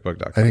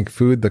foodthecookbook.com? I think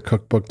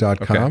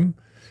foodthecookbook.com. Okay.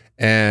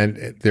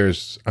 And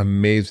there's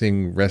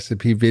amazing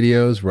recipe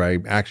videos where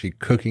I'm actually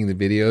cooking the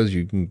videos.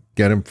 You can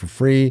get them for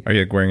free. Are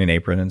you like wearing an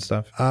apron and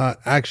stuff?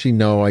 Actually,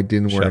 no, I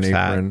didn't wear an Chef's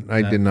hat? apron.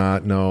 I did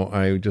not. No,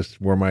 I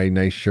just wore my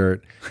nice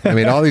shirt. I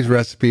mean, all these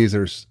recipes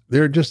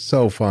they're just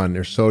so fun.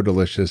 They're so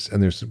delicious,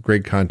 and there's some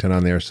great content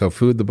on there. So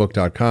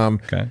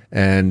foodthebook.com,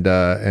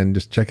 and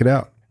just check it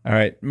out. All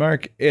right,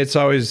 Mark, it's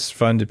always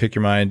fun to pick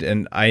your mind,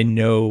 and I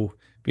know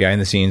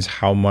behind the scenes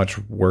how much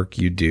work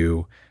you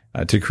do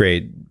to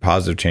create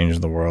positive change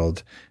in the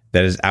world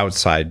that is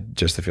outside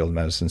just the field of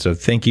medicine. So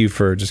thank you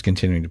for just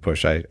continuing to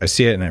push. I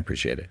see it and I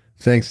appreciate it.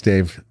 Thanks,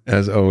 Dave.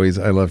 As always,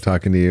 I love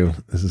talking to you.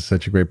 This is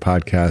such a great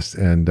podcast,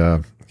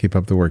 and keep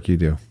up the work you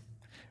do.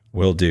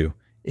 Will do.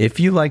 If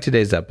you like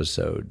today's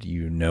episode,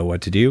 you know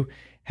what to do.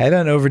 Head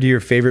on over to your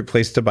favorite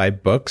place to buy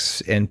books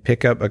and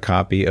pick up a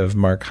copy of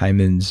Mark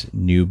Hyman's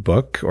new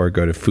book, or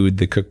go to Food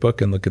the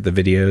Cookbook and look at the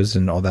videos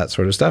and all that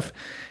sort of stuff.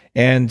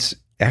 And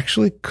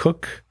actually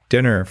cook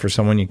dinner for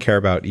someone you care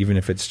about, even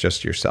if it's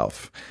just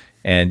yourself.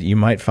 And you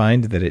might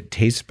find that it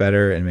tastes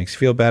better and makes you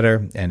feel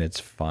better, and it's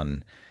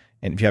fun.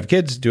 And if you have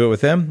kids, do it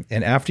with them.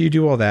 And after you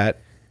do all that,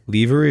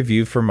 leave a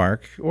review for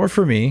Mark or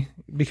for me,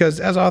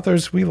 because as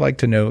authors, we like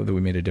to know that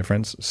we made a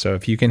difference. So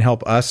if you can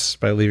help us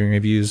by leaving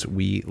reviews,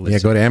 we listen. Yeah,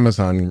 go to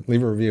Amazon,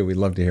 leave a review. We'd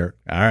love to hear it.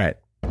 All right.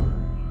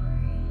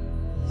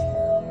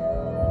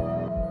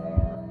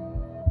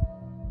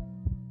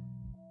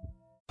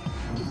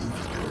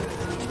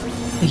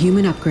 The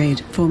Human Upgrade,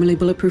 formerly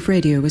Bulletproof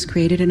Radio, was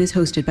created and is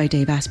hosted by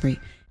Dave Asprey.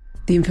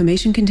 The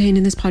information contained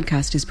in this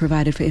podcast is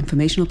provided for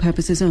informational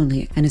purposes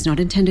only and is not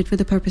intended for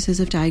the purposes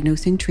of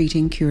diagnosing,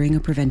 treating, curing, or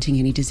preventing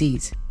any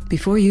disease.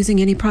 Before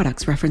using any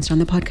products referenced on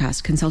the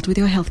podcast, consult with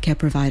your healthcare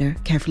provider,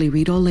 carefully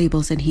read all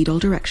labels, and heed all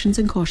directions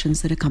and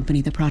cautions that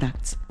accompany the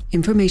products.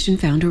 Information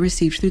found or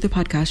received through the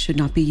podcast should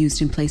not be used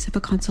in place of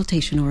a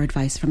consultation or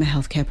advice from a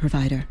healthcare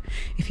provider.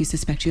 If you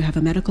suspect you have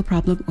a medical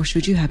problem or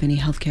should you have any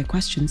healthcare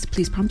questions,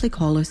 please promptly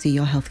call or see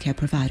your healthcare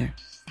provider.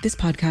 This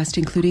podcast,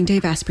 including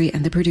Dave Asprey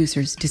and the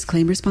producers,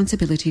 disclaim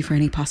responsibility for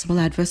any possible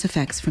adverse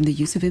effects from the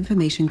use of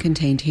information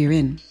contained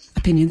herein.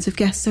 Opinions of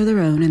guests are their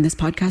own, and this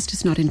podcast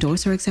does not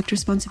endorse or accept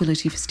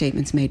responsibility for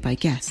statements made by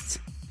guests.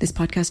 This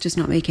podcast does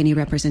not make any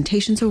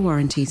representations or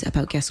warranties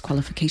about guest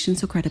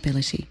qualifications or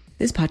credibility.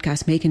 This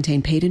podcast may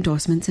contain paid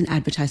endorsements and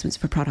advertisements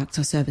for products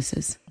or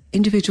services.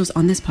 Individuals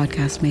on this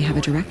podcast may have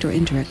a direct or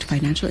indirect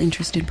financial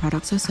interest in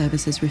products or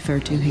services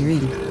referred to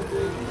herein.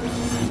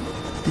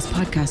 This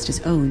podcast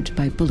is owned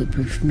by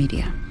Bulletproof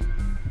Media.